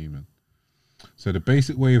chimp and the human. So the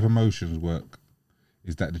basic way of emotions work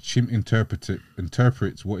is that the chimp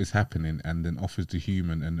interprets what is happening and then offers the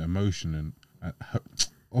human an emotion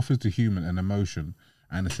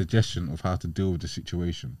and a suggestion of how to deal with the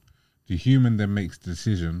situation. The human then makes the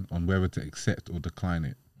decision on whether to accept or decline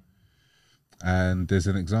it. And there's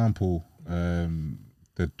an example,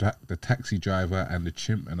 the taxi driver and the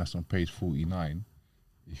chimp, and that's on page 49.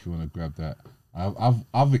 If you want to grab that,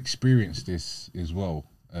 I've experienced this as well.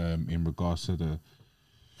 In regards to the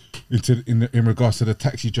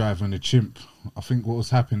taxi driver and the chimp. I think what was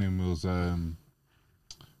happening was me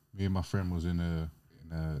and my friend was in a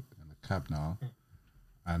cab now,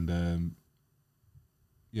 and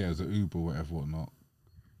it was an Uber, whatever, whatnot,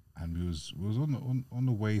 and we was on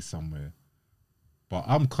the way somewhere. But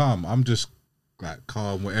I'm calm. I'm just like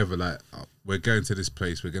calm, whatever. Like, we're going to this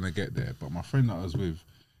place. We're gonna get there. But my friend that I was with,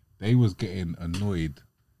 they was getting annoyed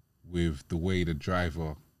with the way the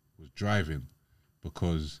driver was driving,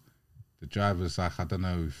 because the driver's like, I don't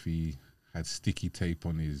know if he had sticky tape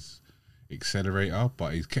on his accelerator,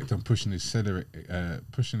 but he kept on pushing his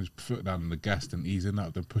pushing his foot down on the gas, then easing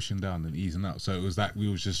up, then pushing down, then easing up. So it was like we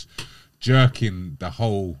was just jerking the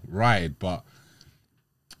whole ride. But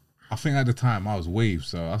I think at the time I was wave,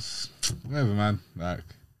 so I was, whatever, man. Like,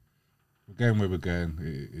 we're going where we're going.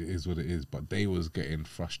 It is what it is. But they was getting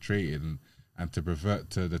frustrated, and to revert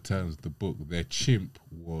to the terms of the book, their chimp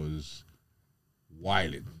was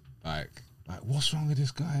wilding. Like what's wrong with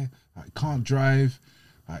this guy? Like, can't drive.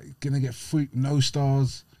 Like, gonna get freaked, no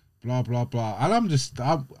stars, blah blah blah. And I'm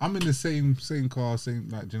in the same car, same,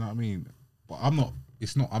 like, do you know what I mean? But I'm not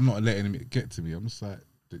letting him get to me. I'm just like,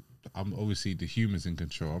 I'm obviously the humans in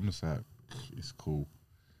control. I'm just like, it's cool.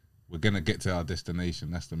 We're gonna get to our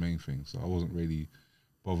destination. That's the main thing. So I wasn't really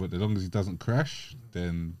bothered. As long as he doesn't crash,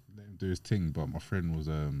 then let him do his thing. But my friend was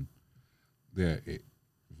it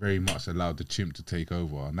very much allowed the chimp to take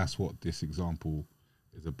over, and that's what this example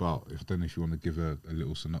is about. I don't know if you want to give a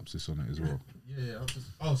little synopsis on it as well. Yeah.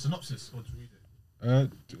 Synopsis, or to read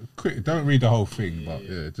it. Quick, don't read the whole thing, but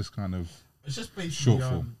just kind of. It's just basically short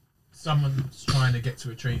form. Someone's trying to get to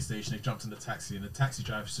a train station. They've jumped in the taxi, and the taxi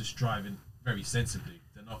driver's just driving very sensibly.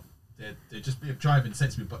 They're just driving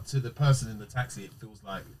sensibly, but to the person in the taxi, it feels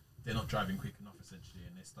like they're not driving quick enough, essentially,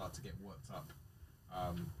 and they start to get worked up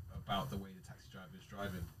about the way the taxi driver is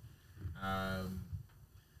driving.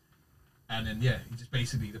 And then, he just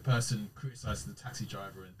basically, the person criticizes the taxi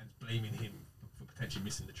driver and blaming him for potentially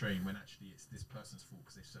missing the train, when actually it's this person's fault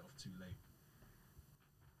because they set off too late.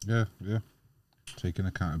 Yeah. Taking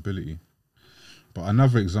accountability. But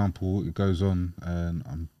another example, it goes on, and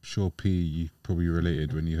I'm sure P, you probably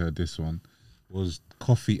related when you heard this one, was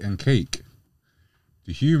coffee and cake.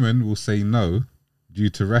 The human will say no due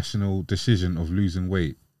to rational decision of losing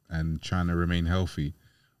weight and trying to remain healthy.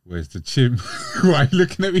 Whereas the chimp, why are you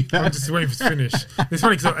looking at me? I'm just waiting for to finish. It's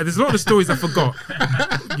funny because there's a lot of stories I forgot, but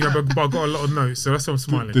I got a lot of notes, so that's why I'm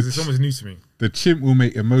smiling, because it's almost new to me. The chimp will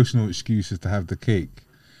make emotional excuses to have the cake,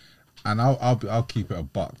 and I'll keep it a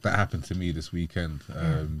buck. That happened to me this weekend.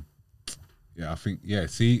 I think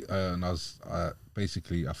and I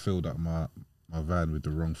filled up my van with the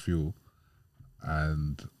wrong fuel,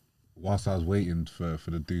 and whilst I was waiting for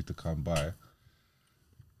the dude to come by,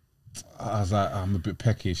 I was like, I'm a bit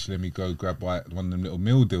peckish, let me go grab one of them little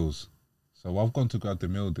meal deals. So I've gone to grab the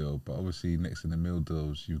meal deal, but obviously next to the meal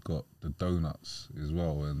deals, you've got the donuts as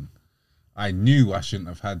well. And I knew I shouldn't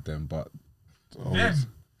have had them, but...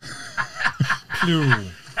 Plural.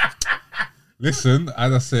 Listen,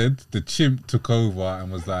 as I said, the chimp took over and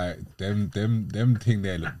was like, them thing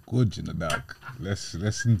there look good, you know, like,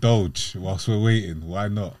 let's indulge whilst we're waiting. Why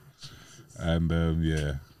not? And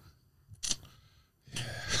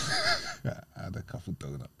I had a couple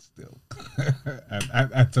donuts still,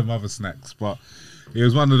 and some other snacks. But it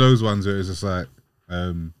was one of those ones where it was just like,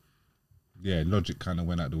 logic kind of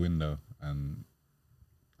went out the window, and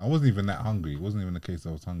I wasn't even that hungry. It wasn't even the case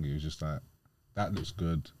I was hungry. It was just like, that looks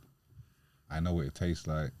good. I know what it tastes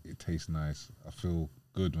like. It tastes nice. I feel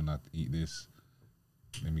good when I eat this.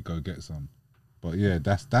 Let me go get some. But yeah,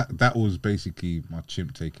 that was basically my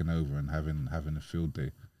chimp taking over and having a field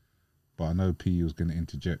day. But I know P was going to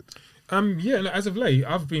interject. As of late,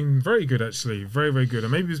 I've been very good, actually. Very, very good.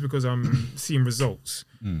 And maybe it's because I'm seeing results.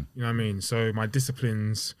 You know what I mean? So my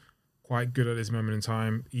discipline's quite good at this moment in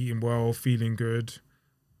time. Eating well, feeling good.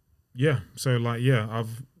 Yeah. So,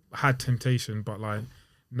 I've had temptation, but,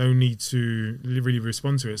 no need to really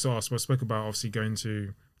respond to it. So I spoke about, obviously, going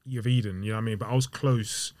to Eat of Eden, you know what I mean? But I was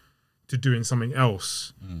close to doing something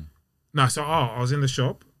else. I was in the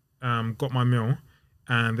shop, got my meal,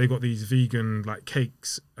 and they got these vegan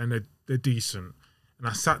cakes, and they're decent. And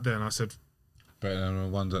I sat there and I said, better than the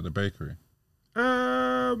ones at the bakery.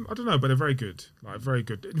 I don't know, but they're very good. Very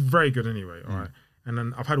good anyway. All right. And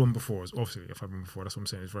then I've had one before. Obviously, I've had one before. That's what I'm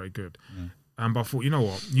saying. It's very good. But I thought, you know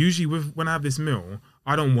what? Usually, when I have this meal,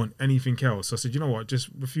 I don't want anything else. So I said, you know what? Just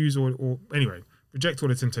refuse or anyway, reject all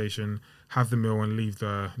the temptation. Have the meal and leave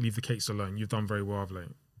the cakes alone. You've done very well of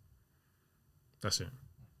late. That's it.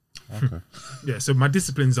 Okay. Yeah. So my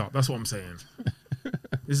discipline's up. That's what I'm saying.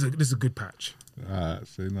 This is a good patch.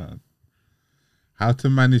 Say nothing. How to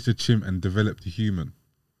manage the chimp and develop the human.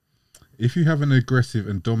 If you have an aggressive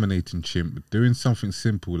and dominating chimp, doing something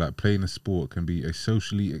simple like playing a sport can be a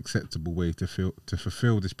socially acceptable way to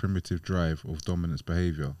fulfill this primitive drive of dominance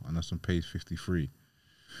behavior. And that's on page 53.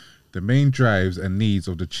 The main drives and needs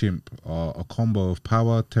of the chimp are a combo of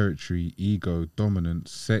power, territory, ego,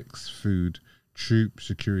 dominance, sex, food, troop,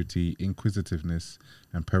 security, inquisitiveness,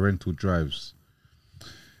 and parental drives.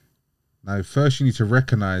 Now, first you need to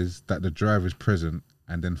recognize that the drive is present,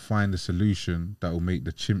 and then find a solution that will make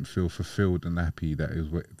the chimp feel fulfilled and happy. That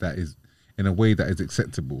is in a way that is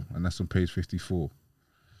acceptable, and that's on page 54.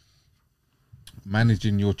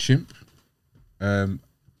 Managing your chimp.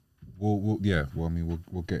 We'll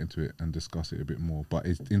get into it and discuss it a bit more. But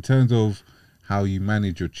it's, in terms of how you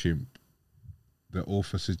manage your chimp, the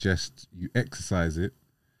author suggests you exercise it,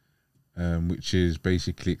 which is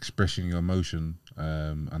basically expressing your emotion.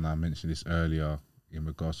 And I mentioned this earlier in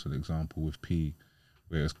regards to the example with P,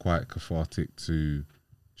 where it's quite cathartic to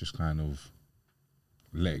just kind of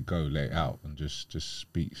let it go, let it out, and just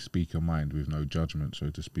speak your mind with no judgment, so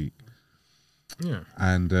to speak. Yeah.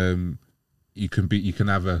 And you can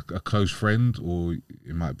have a close friend, or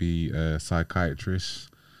it might be a psychiatrist,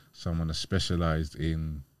 someone that's specialized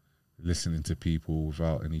in listening to people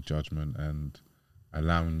without any judgment and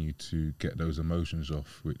allowing you to get those emotions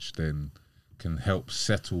off, which then can help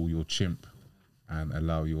settle your chimp and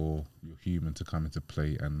allow your human to come into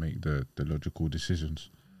play and make the logical decisions.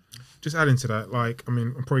 Just adding to that, like, I mean,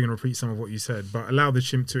 I'm probably going to repeat some of what you said, but allow the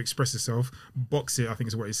chimp to express itself, box it, I think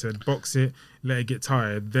is what he said, box it, let it get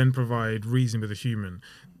tired, then provide reason with a human.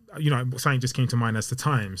 You know, something just came to mind as to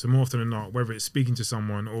time. So more often than not, whether it's speaking to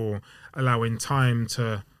someone or allowing time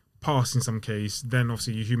to pass in some case, then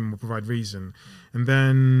obviously your human will provide reason. And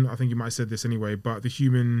then, I think you might have said this anyway, but the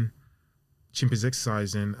human chimp is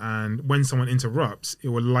exercising, and when someone interrupts, it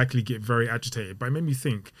will likely get very agitated. But it made me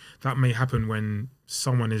think that may happen when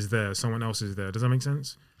someone is there, someone else is there. Does that make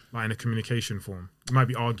sense? Like in a communication form. You might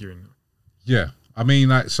be arguing. Yeah. I mean,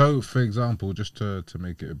 like, so for example, just to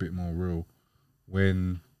make it a bit more real,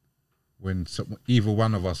 when either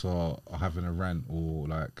one of us are having a rant or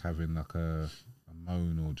like having like a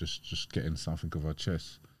moan or just getting something off our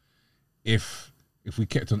chest, if we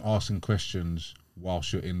kept on asking questions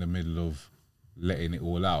whilst you're in the middle of letting it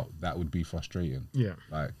all out, that would be frustrating. Yeah.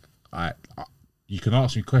 Like, you can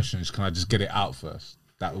ask me questions, can I just get it out first?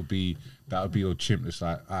 That would be your chimp. It's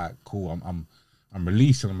like, all right, cool, I'm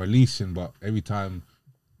releasing, but every time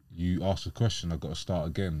you ask a question, I've got to start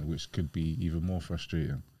again, which could be even more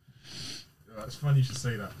frustrating. It's funny you should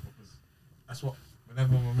say that, because that's what,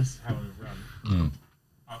 whenever my missus is having a rant,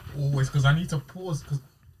 I always, because I need to pause, because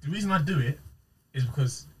the reason I do it is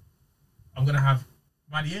because I'm going to have,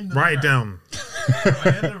 by the end of write it down.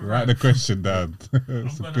 Write the question down.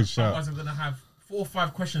 That's a good shout. Otherwise I'm going to have 4 or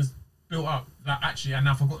 5 questions built up that actually I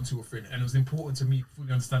now forgotten to a friend, and it was important to me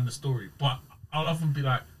fully understand the story. But I'll often be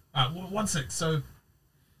like, one sec, so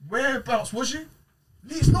whereabouts was you?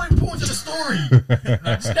 It's not important to the story.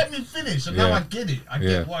 Like, just let me finish, and now I get it. I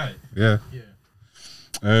get why. Yeah.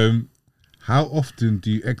 How often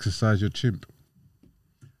do you exercise your chimp?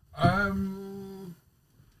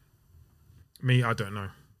 Me, I don't know.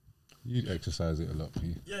 You exercise it a lot,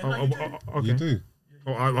 P. Yeah, okay. You do.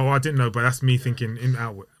 I didn't know, but that's me thinking in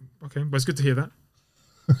outward. Okay, but it's good to hear that.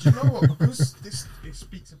 Do you know what? Because it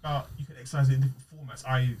speaks about you can exercise it in different formats.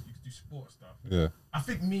 You can do sport stuff. Yeah. I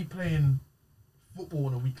think me playing football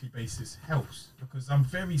on a weekly basis helps, because I'm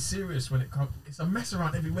very serious when it comes. It's a mess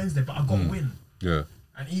around every Wednesday, but I've got to win. Yeah.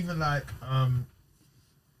 And even like I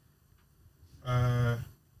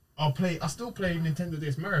still play Nintendo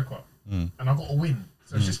DS Mario Kart, and I've got to win.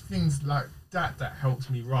 So it's just things like that helps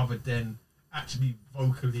me, rather than actually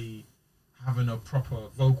vocally having a proper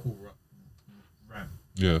vocal rant.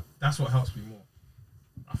 Yeah. That's what helps me more,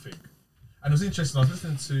 I think. And it was interesting, I was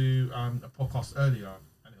listening to a podcast earlier,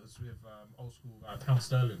 and it was with old school Town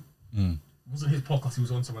Sterling. It wasn't his podcast, he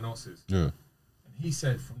was on someone else's. Yeah. And he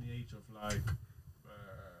said from the age of like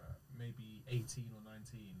maybe 18 or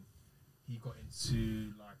 19, he got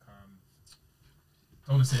into like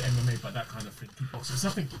I don't want to say MMA, but that kind of thing, kickboxing,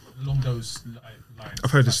 something along those lines. I've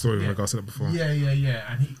heard this story in regards to that before. Yeah.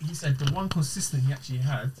 And he said the one consistent he actually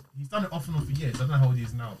had, he's done it off and on for years. I don't know how old he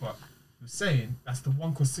is now, but he was saying that's the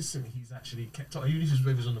one consistent he's actually kept up. Even if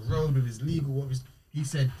it was on the road with his legal, he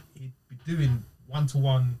said he'd be doing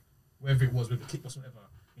 1-to-1, wherever it was, with the kickboxing, whatever.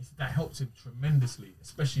 He said that helped him tremendously.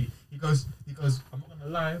 Especially, he goes, I'm not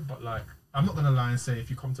gonna lie, but like, I'm not gonna lie and say if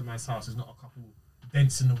you come to my house, there's not a couple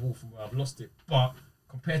dents in the wall from where I've lost it, but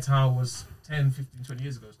compared to how I was 10, 15, 20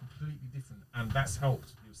 years ago, it's completely different. And that's helped,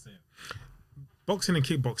 he was saying. Boxing and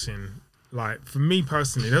kickboxing, like, for me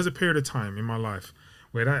personally, there was a period of time in my life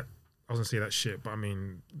where that, I was going to say that shit, but I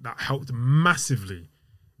mean, that helped massively.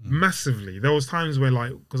 Massively. There was times where,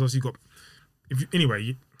 like, because obviously I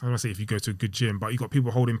don't want to say if you go to a good gym, but you got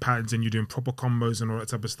people holding pads and you're doing proper combos and all that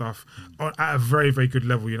type of stuff at a very, very good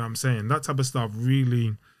level, you know what I'm saying? That type of stuff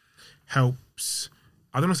really helps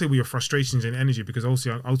I don't want to say with your frustrations and energy, because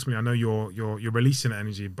also ultimately I know you're releasing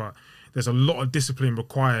energy, but there's a lot of discipline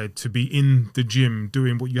required to be in the gym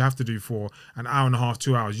doing what you have to do for an hour and a half,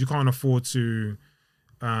 2 hours. You can't afford to.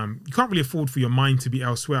 You can't really afford for your mind to be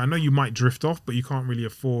elsewhere. I know you might drift off, but you can't really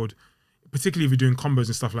afford, particularly if you're doing combos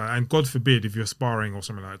and stuff like that. And God forbid if you're sparring or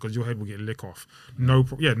something like that, because your head will get lick off. No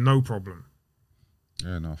problem.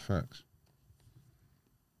 Yeah, no, facts.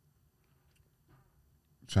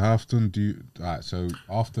 So how often do you? Alright, so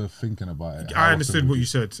after thinking about it, I understood what you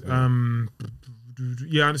said.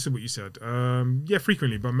 Yeah, I understood what you said. Yeah,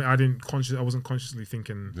 frequently, but I wasn't consciously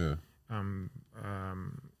thinking. Yeah.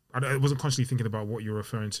 I wasn't consciously thinking about what you're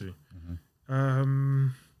referring to.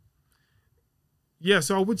 Yeah,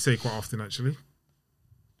 so I would say quite often actually.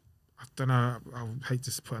 I don't know. I would hate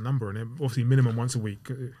to put a number on it. Obviously, minimum once a week.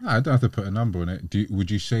 No, I don't have to put a number on it. Would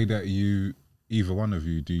you say that either one of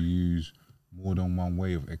you, do you use more than one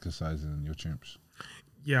way of exercising in your chimps?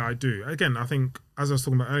 Yeah, I do. Again, I think, as I was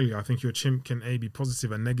talking about earlier, I think your chimp can be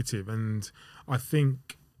positive and negative. And I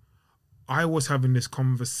think I was having this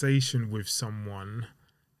conversation with someone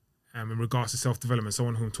in regards to self-development,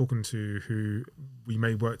 someone who I'm talking to who we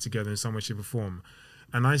may work together in some way, shape or form.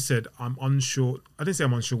 And I said, I'm unsure. I didn't say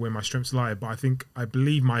I'm unsure where my strengths lie, but I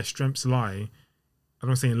believe my strengths lie. I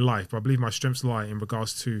don't say in life, but I believe my strengths lie in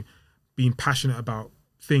regards to being passionate about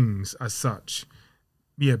things as such.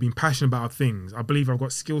 Yeah, being passionate about things. I believe I've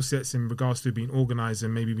got skill sets in regards to being organized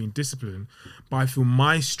and maybe being disciplined, but I feel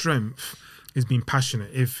my strength is being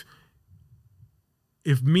passionate. If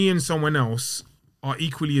me and someone else are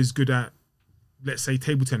equally as good at, let's say,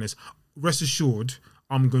 table tennis, rest assured,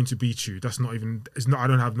 I'm going to beat you. That's not even. It's not. I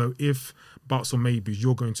don't have no if, buts, or maybes.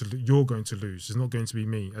 You're going to lose. It's not going to be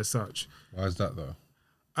me as such. Why is that though?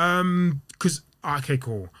 Because okay,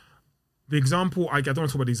 cool. The example I don't want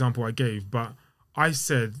to talk about the example I gave, but I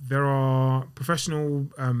said there are professional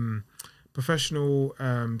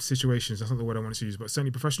situations. That's not the word I wanted to use, but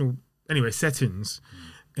certainly professional settings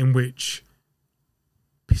in which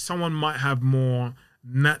someone might have more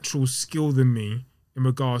natural skill than me in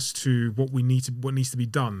regards to what needs to be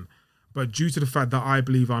done. But due to the fact that I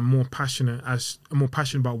believe I'm more passionate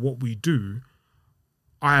about what we do,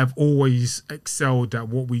 I have always excelled at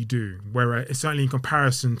what we do, whereas certainly in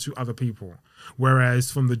comparison to other people.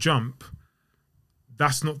 Whereas from the jump,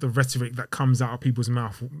 that's not the rhetoric that comes out of people's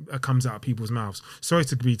mouths. Sorry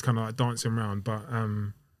to be kind of like dancing around, but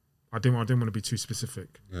I didn't want to be too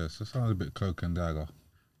specific. Yeah, so it sounds a bit cloak and dagger.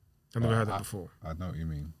 I've never heard that before. I know what you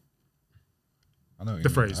mean. I know what the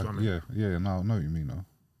you phrase. mean. Yeah, no, I know what you mean though.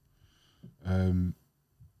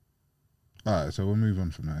 Alright, so we'll move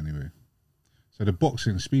on from that anyway. So the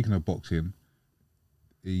boxing, speaking of boxing,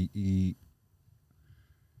 he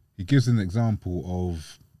gives an example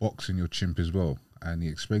of boxing your chimp as well, and he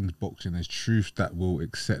explains boxing as truth that the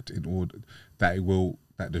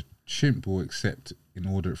chimp will accept in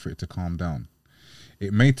order for it to calm down.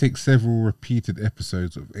 It may take several repeated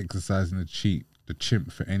episodes of exercising the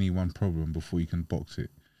chimp for any one problem before you can box it.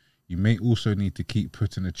 You may also need to keep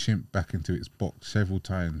putting the chimp back into its box several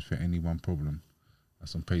times for any one problem.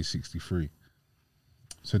 That's on page 63.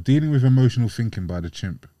 So dealing with emotional thinking by the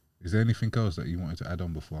chimp, is there anything else that you wanted to add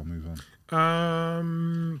on before I move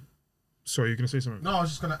on? Sorry, you're going to say something? No, I was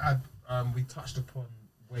just going to add, we touched upon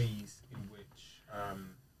ways in which,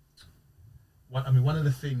 one of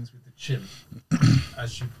the things with the chimp,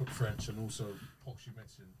 as you put French and also Pox, you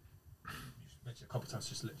mentioned a couple of times,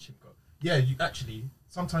 just let the chimp go. Yeah, you actually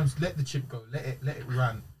sometimes let the chimp go, let it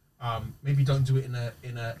run. Maybe don't do it in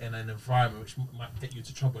an environment which might get you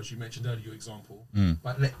into trouble, as you mentioned earlier, your example.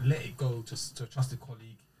 But let it go to a trusted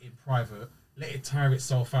colleague in private. Let it tire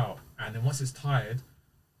itself out, and then once it's tired,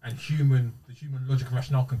 and the human logic and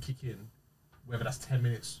rationale can kick in, whether that's 10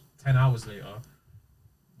 minutes, 10 hours later,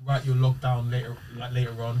 write your log down later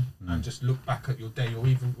on, and just look back at your day, or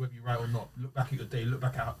even whether you write or not, look back at your day, look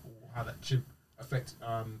back at how that chimp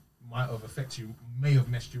might have affected you, may have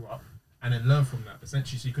messed you up, and then learn from that,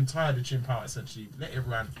 essentially. So you can tire the chimp out, essentially, let it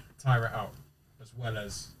run, tire it out, as well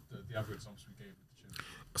as the other examples we gave with the chimp.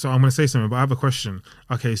 So I'm going to say something, but I have a question.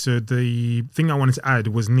 Okay, so the thing I wanted to add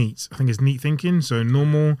was neat. I think it's neat thinking. So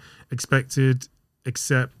normal, expected,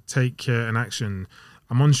 accept, take care, and action.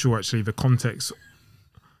 I'm unsure, actually, the context.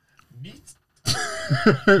 Neat?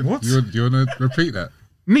 What? Do you want to repeat that?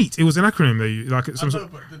 Neat. It was an acronym there. Like some sort.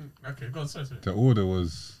 Okay, go on, sorry. The order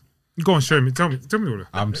was... Go on, show me. Tell me the order.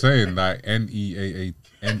 I'm saying like NEAT.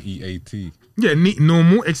 Yeah, neat,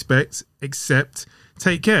 normal, expect, accept,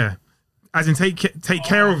 take care. As in take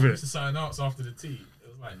care of it. To sign out after the T. It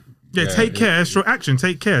was like... Yeah, take care, short action,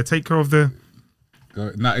 take care of the...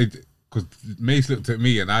 Because Mace looked at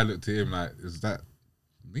me and I looked at him like, is that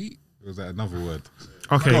Meat? Or was that another word?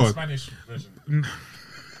 Okay. Go on. Spanish version.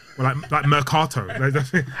 Well, like Mercato.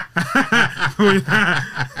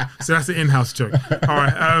 So that's an in-house joke. All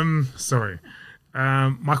right. Sorry.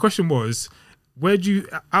 My question was, where do you,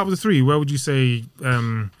 out of the three, where would you say?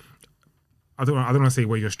 I don't want to say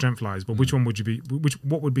where your strength lies, but which one would you be?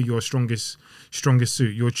 What would be your strongest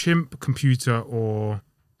suit? Your chimp, computer, or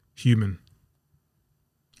human?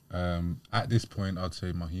 At this point, I'd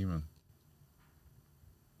say my human.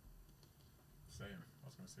 Same. I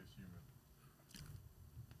was going to say human.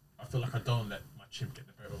 I feel like I don't let my chimp get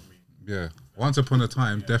the better of me. Yeah. Once upon a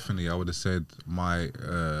time, definitely, I would have said in my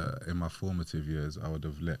formative years, I would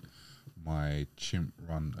have let my chimp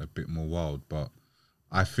run a bit more wild. But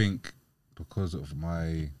I think because of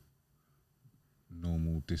my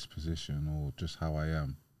normal disposition or just how I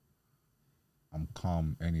am, I'm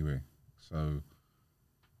calm anyway. So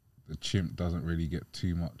the chimp doesn't really get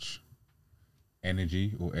too much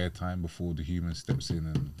energy or airtime before the human steps in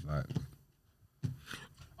and like.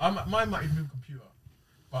 Mine might even be computer,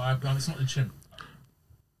 but it's not the chimp.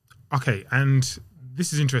 Okay, and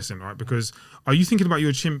this is interesting, right? Because are you thinking about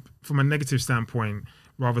your chimp from a negative standpoint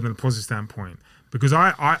rather than a positive standpoint? Because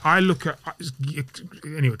I look at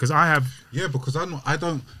anyway, because I have because I'm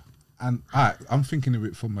thinking of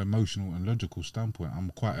it from an emotional and logical standpoint. I'm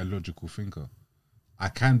quite a logical thinker. I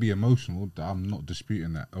can be emotional. I'm not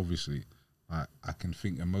disputing that. Obviously, I can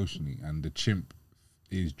think emotionally, and the chimp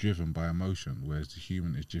is driven by emotion, whereas the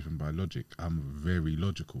human is driven by logic. I'm very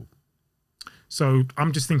logical. So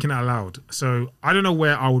I'm just thinking out loud. So I don't know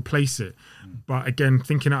where I would place it, but again,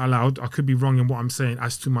 thinking out loud, I could be wrong in what I'm saying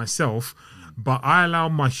as to myself, but I allow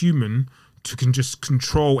my human to just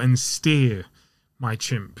control and steer my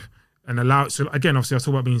chimp and allow. So again, obviously I was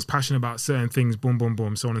talking about being passionate about certain things, boom, boom,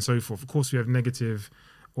 boom, so on and so forth. Of course we have negative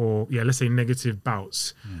or let's say negative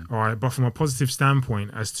bouts. All right. But from a positive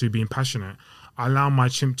standpoint as to being passionate, I allow my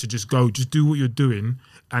chimp to just do what you're doing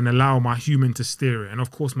and allow my human to steer it. And of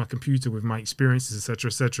course, my computer with my experiences,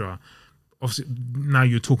 etc. Obviously, now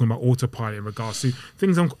you're talking about autopilot in regards to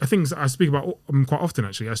things I speak about quite often,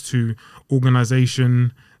 actually, as to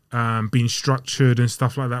organization, being structured and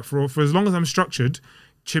stuff like that. For as long as I'm structured,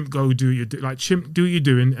 chimp do what you're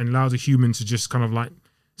doing and allow the human to just kind of like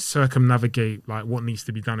circumnavigate like what needs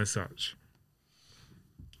to be done as such.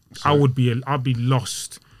 So, I'd be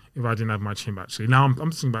lost if I didn't have my chimp. Actually, now I'm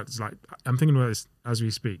thinking about this, I'm thinking about this as we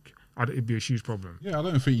speak. It'd be a huge problem. Yeah, I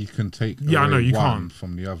don't think you can take I know you one can't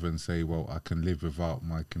from the other and say, well, I can live without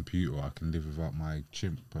my computer, or I can live without my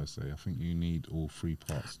chimp per se. I think you need all three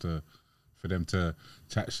parts for them to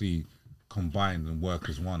actually combine and work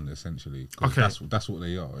as one, essentially. Okay, that's what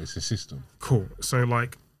they are. It's a system. Cool. So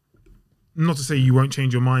like, not to say you won't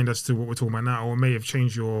change your mind as to what we're talking about now, or it may have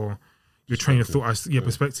changed your train of thought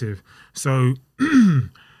perspective. So,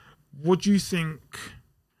 what do you think?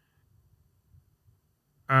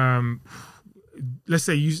 Let's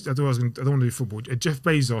say I don't want to do football. Jeff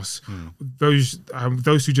Bezos,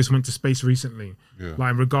 those who just went to space recently,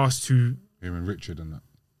 like in regards to him and Richard and that.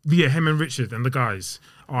 Yeah, him and Richard and the guys.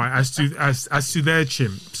 All right, as to their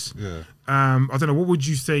chimps. Yeah. I don't know. What would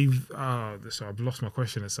you say? So I've lost my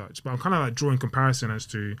question as such, but I'm kind of like drawing comparison as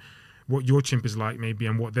to what your chimp is like, maybe,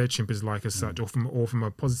 and what their chimp is like as such, or from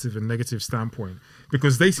a positive and negative standpoint,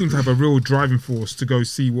 because they seem to have a real driving force to go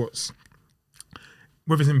see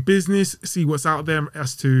whether it's in business, see what's out there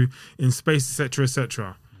as to in space,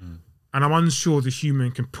 etc. And I'm unsure the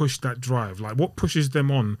human can push that drive. Like, what pushes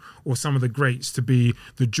them on, or some of the greats to be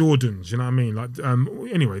the Jordans? You know what I mean? Like,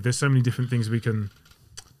 anyway, there's so many different things we can.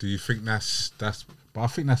 Do you think that's? But I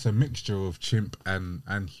think that's a mixture of chimp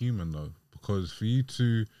and human though, because for you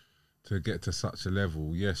to get to such a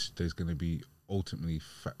level, yes, there's going to be ultimately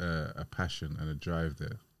a passion and a drive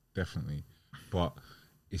there, definitely, but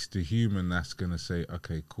it's the human that's going to say,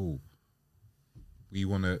 okay, cool. We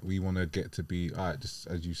wanna get to be, all right, just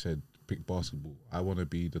as you said, pick basketball. I want to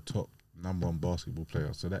be the top #1 basketball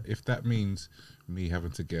player. So that if that means me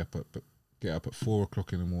having to get up at 4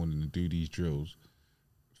 o'clock in the morning and do these drills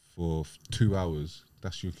for 2 hours,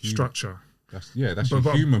 that's your human Structure. That's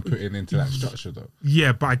your human putting into that structure though.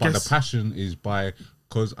 Yeah, but I guess the passion is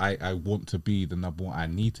because I want to be the #1. I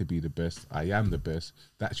need to be the best. I am the best.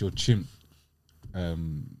 That's your chimp,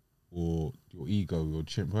 or your ego, or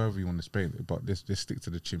chimp, however you want to explain it. But let's stick to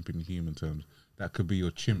the chimp in human terms. That could be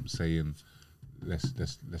your chimp saying, let's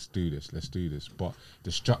do this. But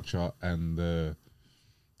the structure and the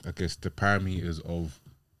parameters of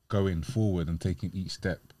going forward and taking each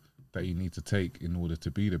step that you need to take in order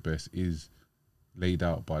to be the best is laid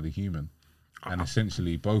out by the human. And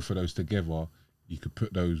essentially both of those together, you could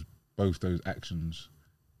put both those actions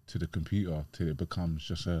to the computer till it becomes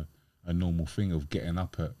just a normal thing of getting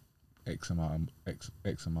up at X time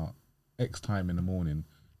in the morning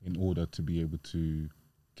in order to be able to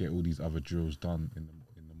get all these other drills done in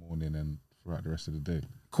the morning and throughout the rest of the day.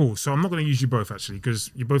 Cool. So I'm not going to use you both actually because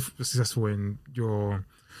you're both successful in your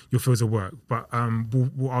fields of work. But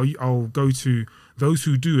I'll go to those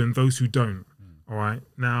who do and those who don't. All right.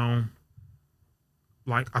 Now,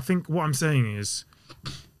 like I think what I'm saying is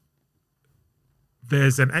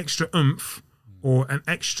there's an extra oomph or an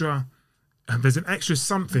extra. There's an extra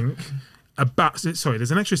something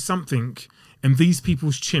there's an extra something in these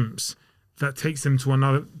people's chimps that takes them to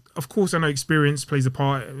another. Of course, I know experience plays a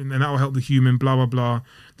part, and that will help the human. Blah blah blah.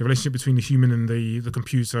 The relationship between the human and the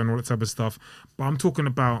computer and all that type of stuff. But I'm talking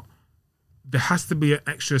about there has to be an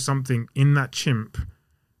extra something in that chimp.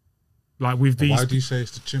 Like with these. Why do you say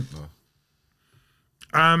it's the chimp though?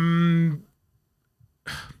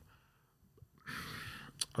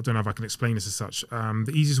 I don't know if I can explain this as such.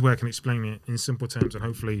 The easiest way I can explain it in simple terms, and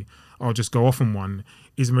hopefully I'll just go off on one,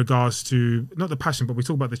 is in regards to not the passion, but we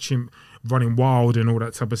talk about the chimp running wild and all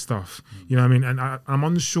that type of stuff. You know what I mean? And I'm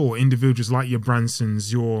unsure individuals like your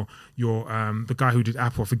Bransons, your the guy who did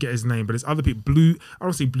Apple, I forget his name, but there's other people. I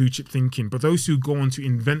don't say blue chip thinking, but those who go on to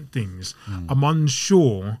invent things, I'm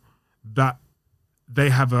unsure that they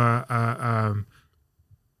have a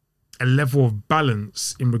level of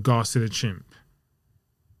balance in regards to the chimp.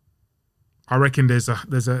 I reckon there's a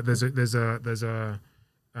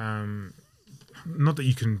not that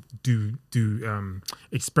you can do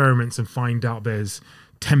experiments and find out there's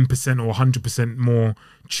 10% or 100% more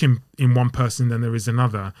chimp in one person than there is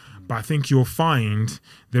another, but I think you'll find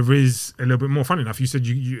there is a little bit more. Funny enough, you said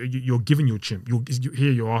you're giving your chimp.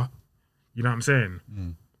 Here you are. You know what I'm saying?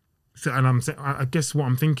 So, and I'm saying, I guess what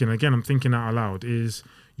I'm thinking again, I'm thinking out loud is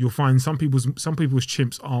you'll find some people's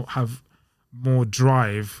chimps have more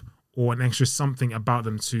drive or an extra something about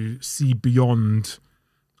them to see beyond.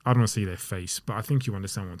 I don't want to see their face, but I think you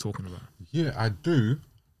understand what I'm talking about. Yeah, I do,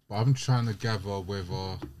 but I'm trying to gather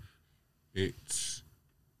whether it's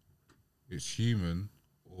human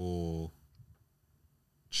or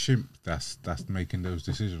chimp that's making those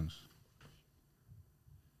decisions.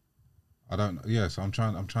 I don't. Yeah, so I'm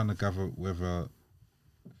trying to gather whether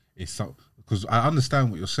it's so, because I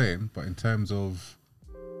understand what you're saying, but in terms of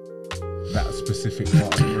that specific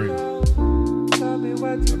part of the brain. Tell me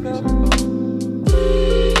where to go.